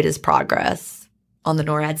showed his progress on the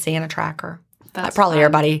NORAD Santa Tracker. That's probably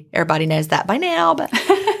fun. everybody knows that by now, but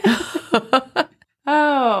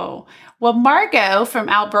Oh, Well, Margot from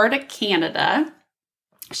Alberta, Canada,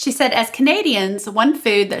 she said, as Canadians, one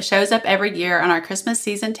food that shows up every year on our Christmas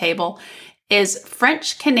season table is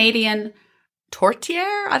French Canadian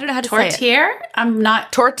Tourtière? I don't know how to say it. tourtière. I'm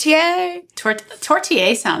not Tourtière?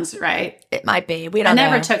 Tourtière sounds right. It might be. We I don't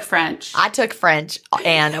know. never took French. I took French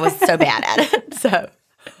and I was so bad at it. So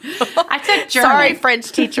I took German. sorry,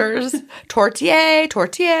 French teachers.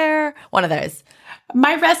 Tourtière, one of those.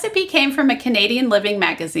 My recipe came from a Canadian Living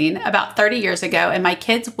magazine about 30 years ago, and my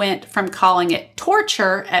kids went from calling it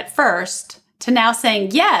torture at first to now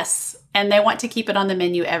saying yes, and they want to keep it on the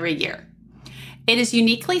menu every year. It is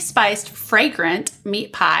uniquely spiced, fragrant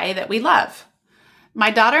meat pie that we love. My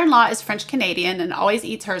daughter-in-law is French Canadian and always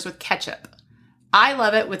eats hers with ketchup. I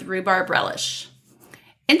love it with rhubarb relish.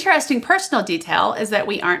 Interesting personal detail is that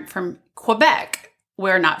we aren't from Quebec.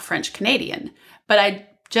 We're not French Canadian, but I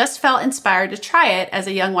just felt inspired to try it as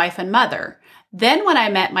a young wife and mother. Then when I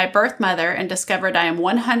met my birth mother and discovered I am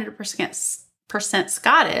 100%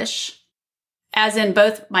 Scottish, as in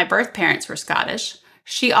both my birth parents were Scottish,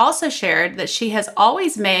 she also shared that she has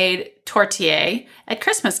always made tourtière at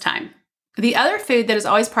Christmas time. The other food that is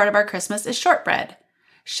always part of our Christmas is shortbread.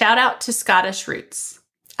 Shout out to Scottish roots.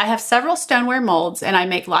 I have several stoneware molds and I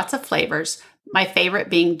make lots of flavors, my favorite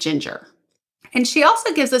being ginger. And she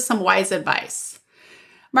also gives us some wise advice.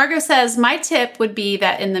 Margot says, my tip would be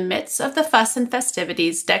that in the midst of the fuss and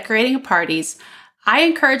festivities, decorating parties, I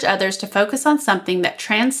encourage others to focus on something that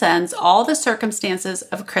transcends all the circumstances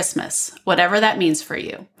of Christmas, whatever that means for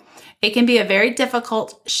you. It can be a very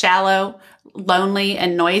difficult, shallow, lonely,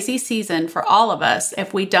 and noisy season for all of us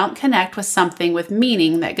if we don't connect with something with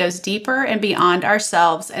meaning that goes deeper and beyond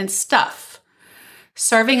ourselves and stuff.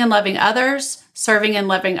 Serving and loving others, serving and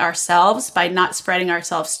loving ourselves by not spreading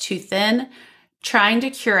ourselves too thin, trying to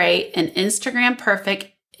curate an Instagram perfect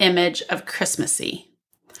image of Christmassy.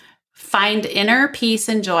 Find inner peace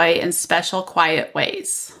and joy in special, quiet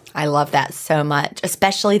ways. I love that so much,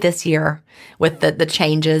 especially this year with the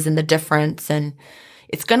changes and the difference. And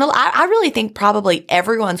it's going to, I really think probably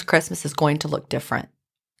everyone's Christmas is going to look different.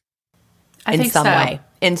 I think so.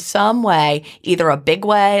 In some way, either a big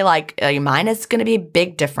way, like mine is going to be a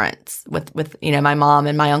big difference with my mom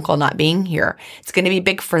and my uncle not being here. It's going to be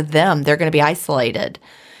big for them. They're going to be isolated.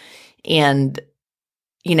 And,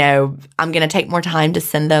 I'm going to take more time to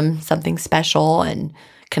send them something special and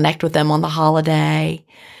connect with them on the holiday.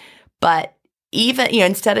 But even,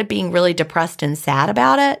 instead of being really depressed and sad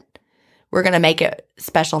about it, we're going to make it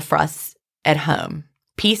special for us at home.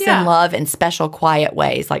 Peace and love in special, quiet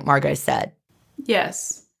ways, like Margot said.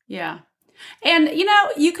 Yes. Yeah. And,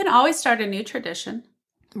 you can always start a new tradition.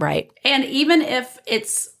 Right. And even if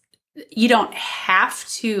you don't have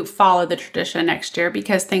to follow the tradition next year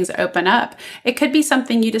because things open up, it could be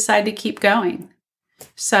something you decide to keep going.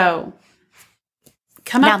 So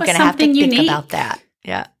come up with something unique. Think about that.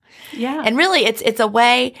 Yeah. Yeah. And really, it's a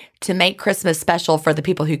way to make Christmas special for the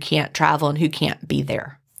people who can't travel and who can't be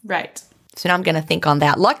there. Right. So now I'm going to think on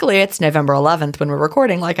that. Luckily, it's November 11th when we're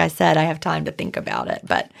recording. Like I said, I have time to think about it.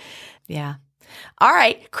 But yeah. All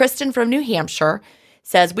right. Kristen from New Hampshire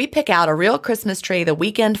says, we pick out a real Christmas tree the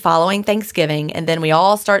weekend following Thanksgiving, and then we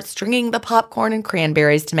all start stringing the popcorn and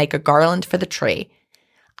cranberries to make a garland for the tree.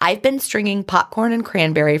 I've been stringing popcorn and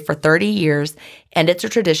cranberry for 30 years, and it's a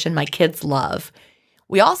tradition my kids love.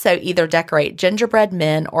 We also either decorate gingerbread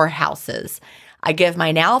men or houses. I give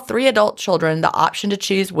my now 3 adult children the option to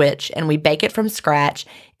choose which, and we bake it from scratch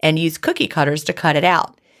and use cookie cutters to cut it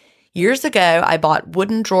out. Years ago, I bought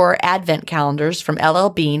wooden drawer advent calendars from LL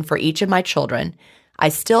Bean for each of my children. I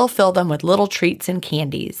still fill them with little treats and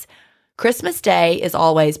candies. Christmas Day is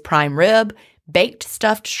always prime rib, baked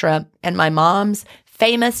stuffed shrimp, and my mom's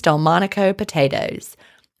famous Delmonico potatoes.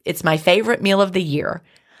 It's my favorite meal of the year.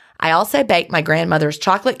 I also baked my grandmother's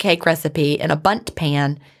chocolate cake recipe in a bundt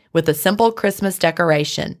pan with a simple Christmas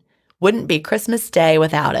decoration. Wouldn't be Christmas Day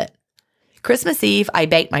without it. Christmas Eve, I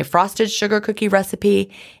baked my frosted sugar cookie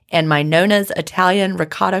recipe and my Nona's Italian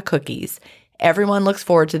ricotta cookies. Everyone looks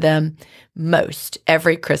forward to them most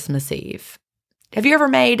every Christmas Eve. Have you ever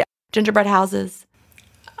made gingerbread houses?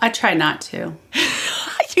 I try not to.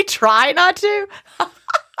 You try not to?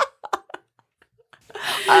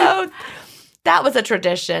 Oh, that was a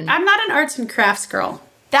tradition. I'm not an arts and crafts girl.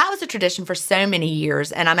 That was a tradition for so many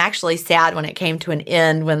years, and I'm actually sad when it came to an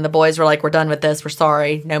end when the boys were like, we're done with this, we're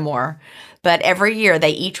sorry, no more. But every year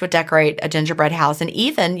they each would decorate a gingerbread house, and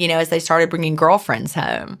even, as they started bringing girlfriends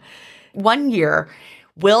home. One year,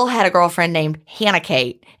 Will had a girlfriend named Hannah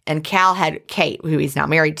Kate, and Cal had Kate, who he's now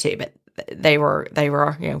married to, but they were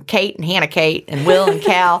Kate and Hannah Kate and Will and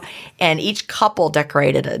Cal, and each couple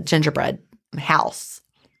decorated a gingerbread house.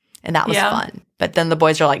 And that was Yeah. fun. But then the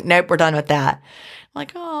boys are like, nope, we're done with that. I'm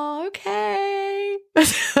like, oh, okay.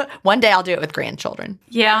 One day I'll do it with grandchildren.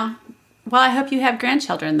 Yeah. Well, I hope you have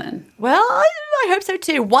grandchildren then. Well, I hope so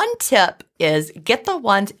too. One tip is get the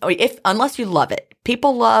ones, unless you love it.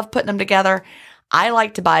 People love putting them together. I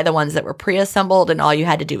like to buy the ones that were pre-assembled and all you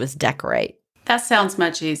had to do was decorate. That sounds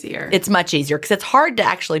much easier. It's much easier because it's hard to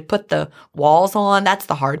actually put the walls on. That's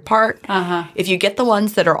the hard part. Uh-huh. If you get the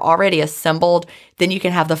ones that are already assembled, then you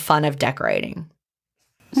can have the fun of decorating.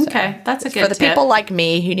 Okay, that's a good For the tip. people like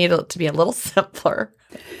me who need it to be a little simpler,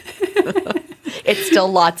 it's still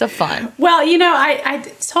lots of fun. Well,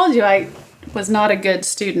 I told you I was not a good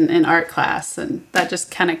student in art class, and that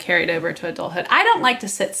just kind of carried over to adulthood. I don't like to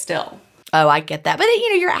sit still. Oh, I get that. But,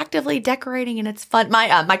 you're actively decorating and it's fun.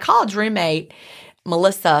 My college roommate,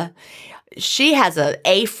 Melissa, she has a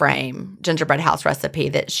A-frame gingerbread house recipe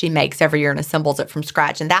that she makes every year and assembles it from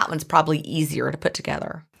scratch. And that one's probably easier to put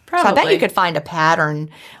together. Probably. So I bet you could find a pattern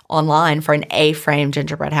online for an A-frame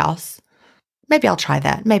gingerbread house. Maybe I'll try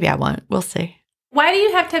that. Maybe I won't. We'll see. Why do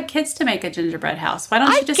you have to have kids to make a gingerbread house? Why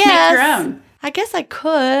don't you just make your own? I guess I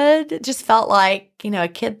could. It just felt like, a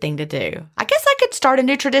kid thing to do. I guess I could start a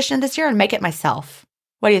new tradition this year and make it myself.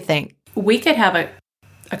 What do you think? We could have a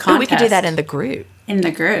contest. Oh, we could do that in the group. In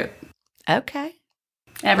the group. Okay.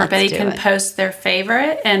 Everybody Let's do can it. post their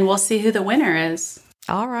favorite, and we'll see who the winner is.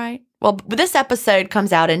 All right. Well, this episode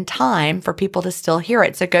comes out in time for people to still hear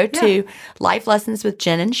it. So go to Life Lessons with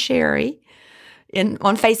Jen and Sherry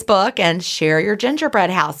on Facebook and share your gingerbread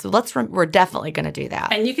house. So we're definitely going to do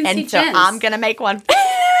that. And you can see so Jen's. I'm going to make one.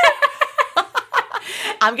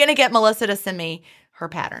 I'm going to get Melissa to send me her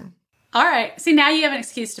pattern. All right. See, now you have an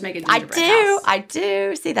excuse to make a gingerbread house. I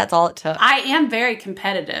do. See, that's all it took. I am very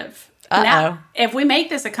competitive. Uh-oh. Now, if we make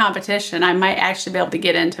this a competition, I might actually be able to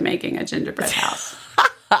get into making a gingerbread house.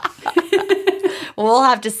 We'll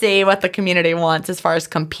have to see what the community wants as far as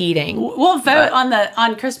competing. We'll vote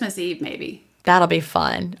on Christmas Eve, maybe. That'll be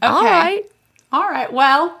fun. Okay. All right. All right.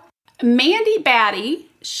 Well, Mandy Batty,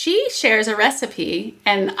 she shares a recipe,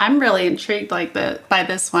 and I'm really intrigued by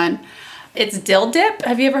this one. It's dill dip.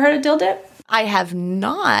 Have you ever heard of dill dip? I have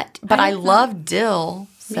not, but I love dill.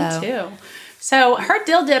 Me too. So her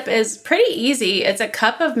dill dip is pretty easy. It's a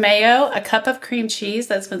cup of mayo, a cup of cream cheese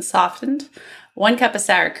that's been softened, 1 cup of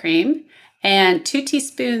sour cream, and 2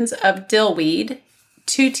 teaspoons of dill weed,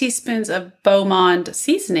 2 teaspoons of Beaumont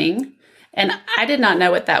seasoning. And I did not know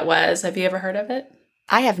what that was. Have you ever heard of it?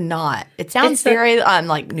 I have not. It sounds very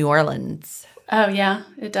like New Orleans. Oh, yeah,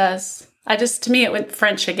 it does. To me, it went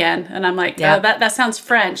French again. And I'm like, oh, that sounds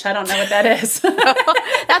French. I don't know what that is.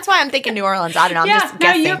 That's why I'm thinking New Orleans. I don't know. I'm just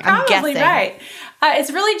guessing. No, you're probably I'm guessing. right.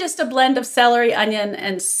 It's really just a blend of celery, onion,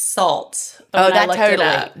 and salt. Oh,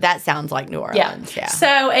 that sounds like New Orleans. Yeah.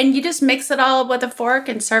 So, and you just mix it all up with a fork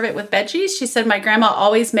and serve it with veggies. She said, my grandma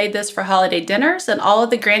always made this for holiday dinners, and all of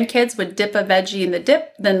the grandkids would dip a veggie in the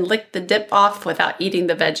dip, then lick the dip off without eating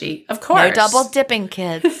the veggie. Of course. No double dipping,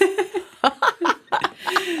 kids.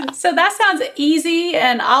 So that sounds easy,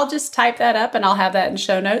 and I'll just type that up and I'll have that in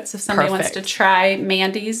show notes if somebody wants to try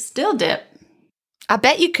Mandy's dill dip. I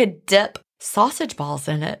bet you could dip sausage balls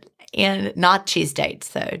in it, and not cheese dates,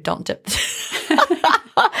 though. Don't dip.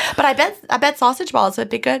 But I bet sausage balls would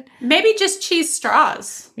be good. Maybe just cheese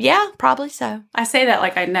straws. Yeah, probably so. I say that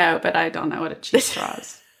like I know, but I don't know what a cheese straw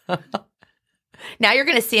is. Now you're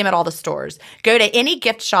going to see them at all the stores. Go to any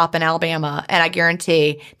gift shop in Alabama, and I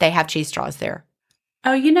guarantee they have cheese straws there.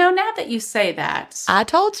 Oh, now that you say that. I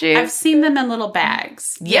told you. I've seen them in little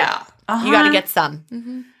bags. Yeah. Uh-huh. You got to get some.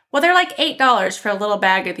 Mm-hmm. Well, they're like $8 for a little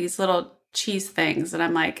bag of these little cheese things. And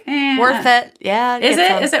I'm like, worth it. Yeah. Is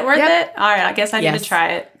it? Is it worth it? All right. I guess I need to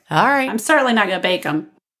try it. All right. I'm certainly not going to bake them.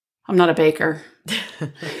 I'm not a baker.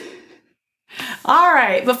 All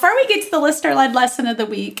right. Before we get to the listener-led lesson of the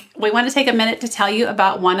week, we want to take a minute to tell you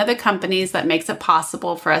about one of the companies that makes it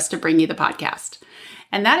possible for us to bring you the podcast.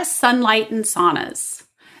 And that is Sunlight and Saunas.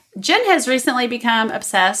 Jen has recently become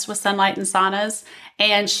obsessed with Sunlight and Saunas,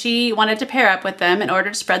 and she wanted to pair up with them in order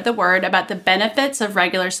to spread the word about the benefits of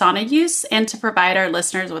regular sauna use and to provide our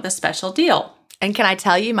listeners with a special deal. And can I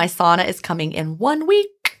tell you, my sauna is coming in 1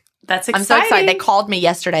 week. That's exciting. I'm so excited. They called me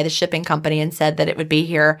yesterday, the shipping company, and said that it would be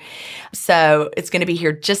here. So it's going to be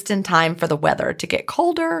here just in time for the weather to get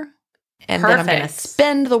colder. And then I'm going to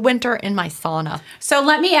spend the winter in my sauna. So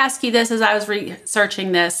let me ask you this as I was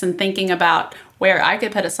researching this and thinking about where I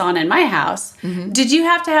could put a sauna in my house. Mm-hmm. Did you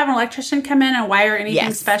have to have an electrician come in and wire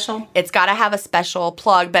anything special? It's got to have a special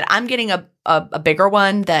plug, but I'm getting a bigger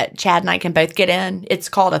one that Chad and I can both get in. It's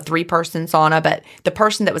called a 3-person sauna, but the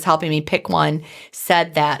person that was helping me pick one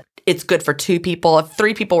said that it's good for 2 people. If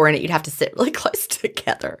 3 people were in it, you'd have to sit really close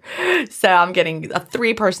together. So I'm getting a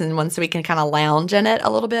 3-person one so we can kind of lounge in it a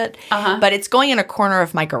little bit. But it's going in a corner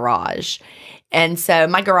of my garage. And so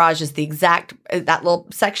my garage is that little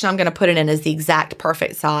section I'm going to put it in is the exact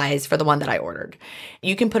perfect size for the one that I ordered.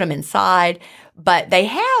 You can put them inside, but they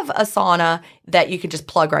have a sauna that you can just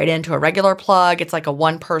plug right into a regular plug. It's like a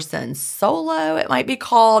 1-person solo, it might be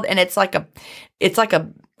called. And it's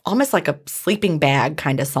almost like a sleeping bag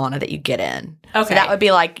kind of sauna that you get in. Okay. So that would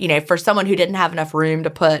be like, for someone who didn't have enough room to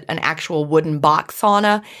put an actual wooden box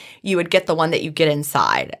sauna, you would get the one that you get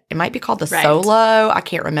inside. It might be called the Solo. I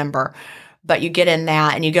can't remember. But you get in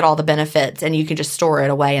that and you get all the benefits and you can just store it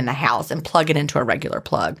away in the house and plug it into a regular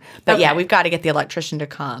plug. But yeah, we've got to get the electrician to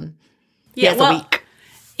come. Yeah, a week.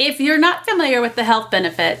 If you're not familiar with the health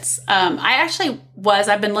benefits,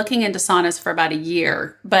 I've been looking into saunas for about a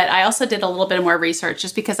year, but I also did a little bit more research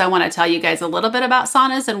just because I want to tell you guys a little bit about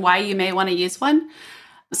saunas and why you may want to use one.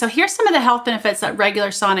 So here's some of the health benefits that regular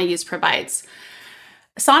sauna use provides.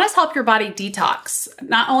 Saunas help your body detox,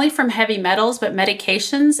 not only from heavy metals, but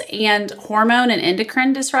medications and hormone and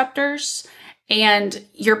endocrine disruptors. And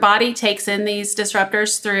your body takes in these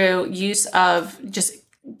disruptors through use of just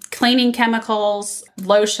cleaning chemicals,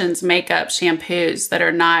 lotions, makeup, shampoos that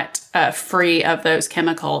are not free of those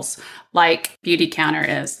chemicals like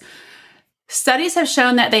Beautycounter is. Studies have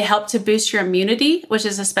shown that they help to boost your immunity, which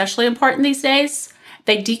is especially important these days.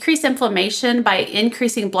 They decrease inflammation by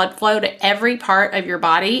increasing blood flow to every part of your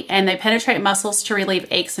body, and they penetrate muscles to relieve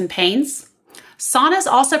aches and pains. Saunas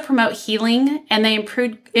also promote healing, and they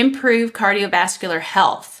improve cardiovascular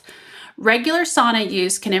health. Regular sauna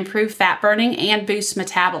use can improve fat burning and boost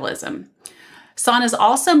metabolism. Saunas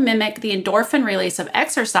also mimic the endorphin release of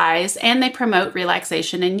exercise, and they promote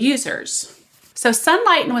relaxation in users. So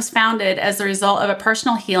Sunlighten was founded as the result of a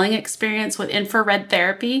personal healing experience with infrared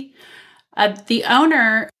therapy. The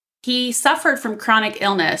owner, he suffered from chronic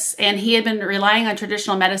illness, and he had been relying on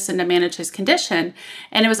traditional medicine to manage his condition.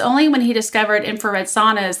 And it was only when he discovered infrared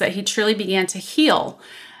saunas that he truly began to heal.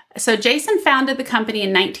 So Jason founded the company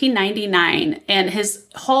in 1999, and his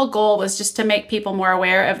whole goal was just to make people more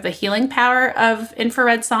aware of the healing power of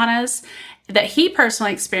infrared saunas that he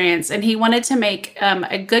personally experienced. And he wanted to make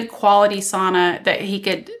a good quality sauna that he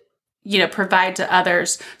could provide to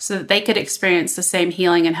others so that they could experience the same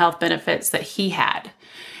healing and health benefits that he had.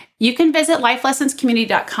 You can visit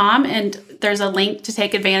lifelessonscommunity.com, and there's a link to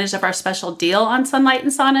take advantage of our special deal on Sunlighten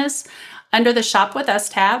saunas under the Shop With Us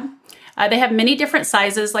tab. They have many different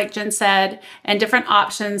sizes, like Jen said, and different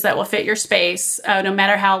options that will fit your space, no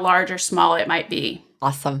matter how large or small it might be.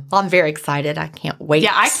 Awesome. Well, I'm very excited. I can't wait.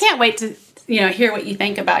 Yeah, I can't wait to hear what you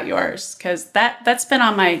think about yours, because that's been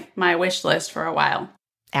on my wish list for a while.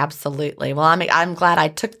 Absolutely. Well, I'm glad I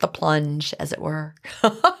took the plunge, as it were.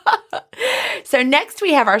 So next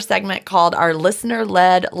we have our segment called our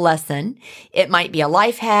listener-led lesson. It might be a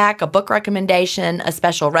life hack, a book recommendation, a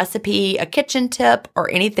special recipe, a kitchen tip, or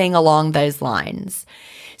anything along those lines.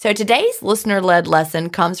 So today's listener-led lesson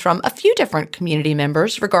comes from a few different community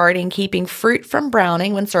members regarding keeping fruit from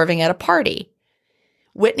browning when serving at a party.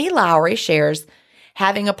 Whitney Lowry shares,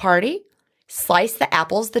 having a party, slice the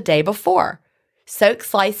apples the day before. Soak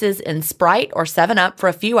slices in Sprite or 7-Up for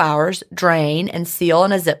a few hours, drain, and seal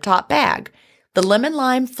in a zip-top bag. The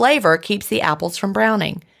lemon-lime flavor keeps the apples from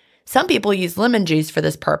browning. Some people use lemon juice for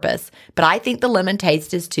this purpose, but I think the lemon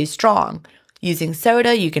taste is too strong. Using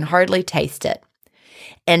soda, you can hardly taste it.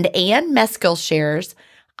 And Anne Meskill shares,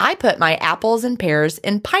 I put my apples and pears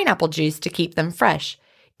in pineapple juice to keep them fresh.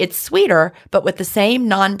 It's sweeter, but with the same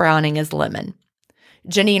non-browning as lemon.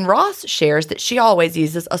 Janine Ross shares that she always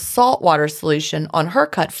uses a saltwater solution on her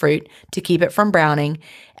cut fruit to keep it from browning,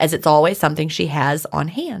 as it's always something she has on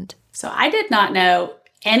hand. So I did not know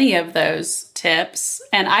any of those tips,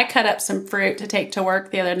 and I cut up some fruit to take to work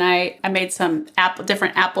the other night. I made some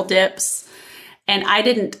different apple dips, and I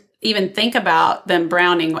didn't even think about them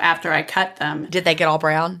browning after I cut them. Did they get all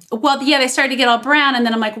brown? Well, yeah, they started to get all brown, and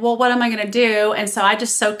then I'm like, well, what am I going to do? And so I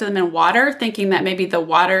just soaked them in water, thinking that maybe the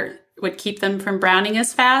water would keep them from browning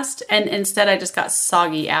as fast. And instead, I just got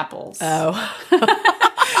soggy apples. Oh.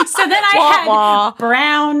 So then I had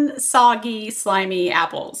brown, soggy, slimy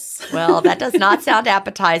apples. Well, that does not sound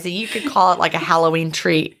appetizing. You could call it like a Halloween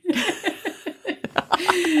treat.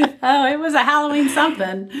 Oh, it was a Halloween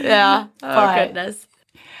something. Yeah. Oh, goodness.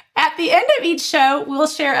 At the end of each show, we'll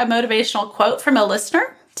share a motivational quote from a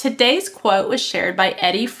listener. Today's quote was shared by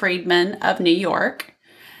Eddie Friedman of New York.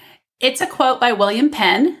 It's a quote by William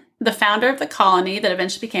Penn, the founder of the colony that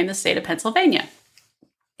eventually became the state of Pennsylvania.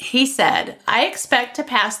 He said, I expect to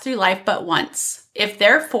pass through life but once. If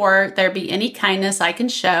therefore there be any kindness I can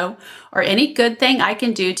show, or any good thing I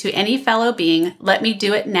can do to any fellow being, let me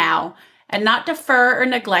do it now, and not defer or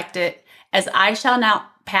neglect it, as I shall now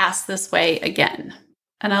pass this way again.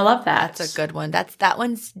 And I love that. That's a good one. That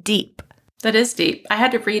one's deep. That is deep. I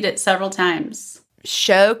had to read it several times.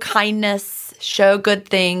 Show kindness, show good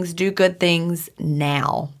things, do good things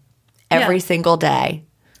now, every single day.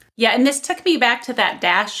 Yeah, and this took me back to that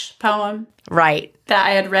Dash poem. Right. That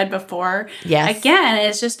I had read before. Yes. Again,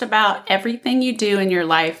 it's just about everything you do in your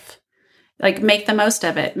life. Like, make the most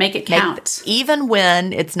of it. Make it count. Even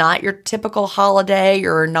when it's not your typical holiday,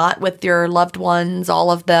 you're not with your loved ones,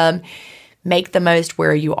 all of them, make the most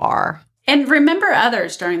where you are. And remember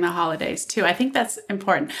others during the holidays, too. I think that's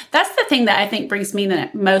important. That's the thing that I think brings me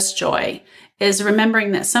the most joy, is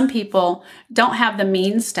remembering that some people don't have the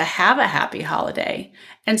means to have a happy holiday.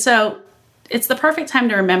 And so it's the perfect time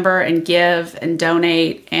to remember and give and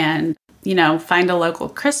donate and, find a local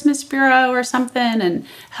Christmas bureau or something and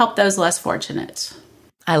help those less fortunate.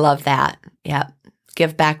 I love that. Yep.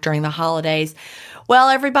 Give back during the holidays. Well,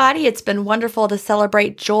 everybody, it's been wonderful to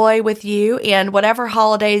celebrate joy with you, and whatever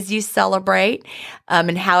holidays you celebrate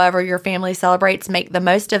and however your family celebrates, make the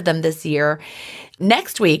most of them this year.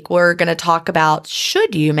 Next week, we're going to talk about,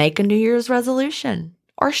 should you make a New Year's resolution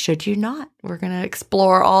or should you not? We're going to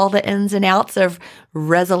explore all the ins and outs of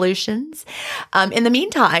resolutions. In the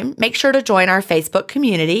meantime, make sure to join our Facebook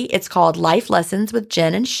community. It's called Life Lessons with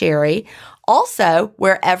Jen and Sherry. Also,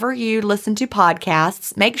 wherever you listen to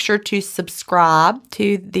podcasts, make sure to subscribe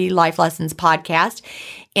to the Life Lessons podcast.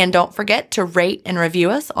 And don't forget to rate and review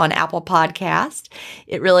us on Apple Podcast.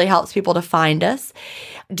 It really helps people to find us.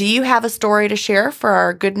 Do you have a story to share for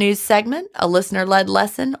our Good News segment, a listener-led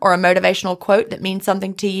lesson, or a motivational quote that means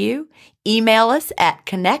something to you? Email us at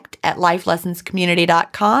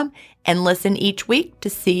connect@lifelessonscommunity.com and listen each week to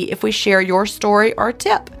see if we share your story or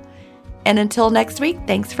tip. And until next week,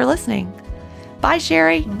 thanks for listening. Bye,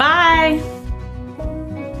 Sherry. Bye.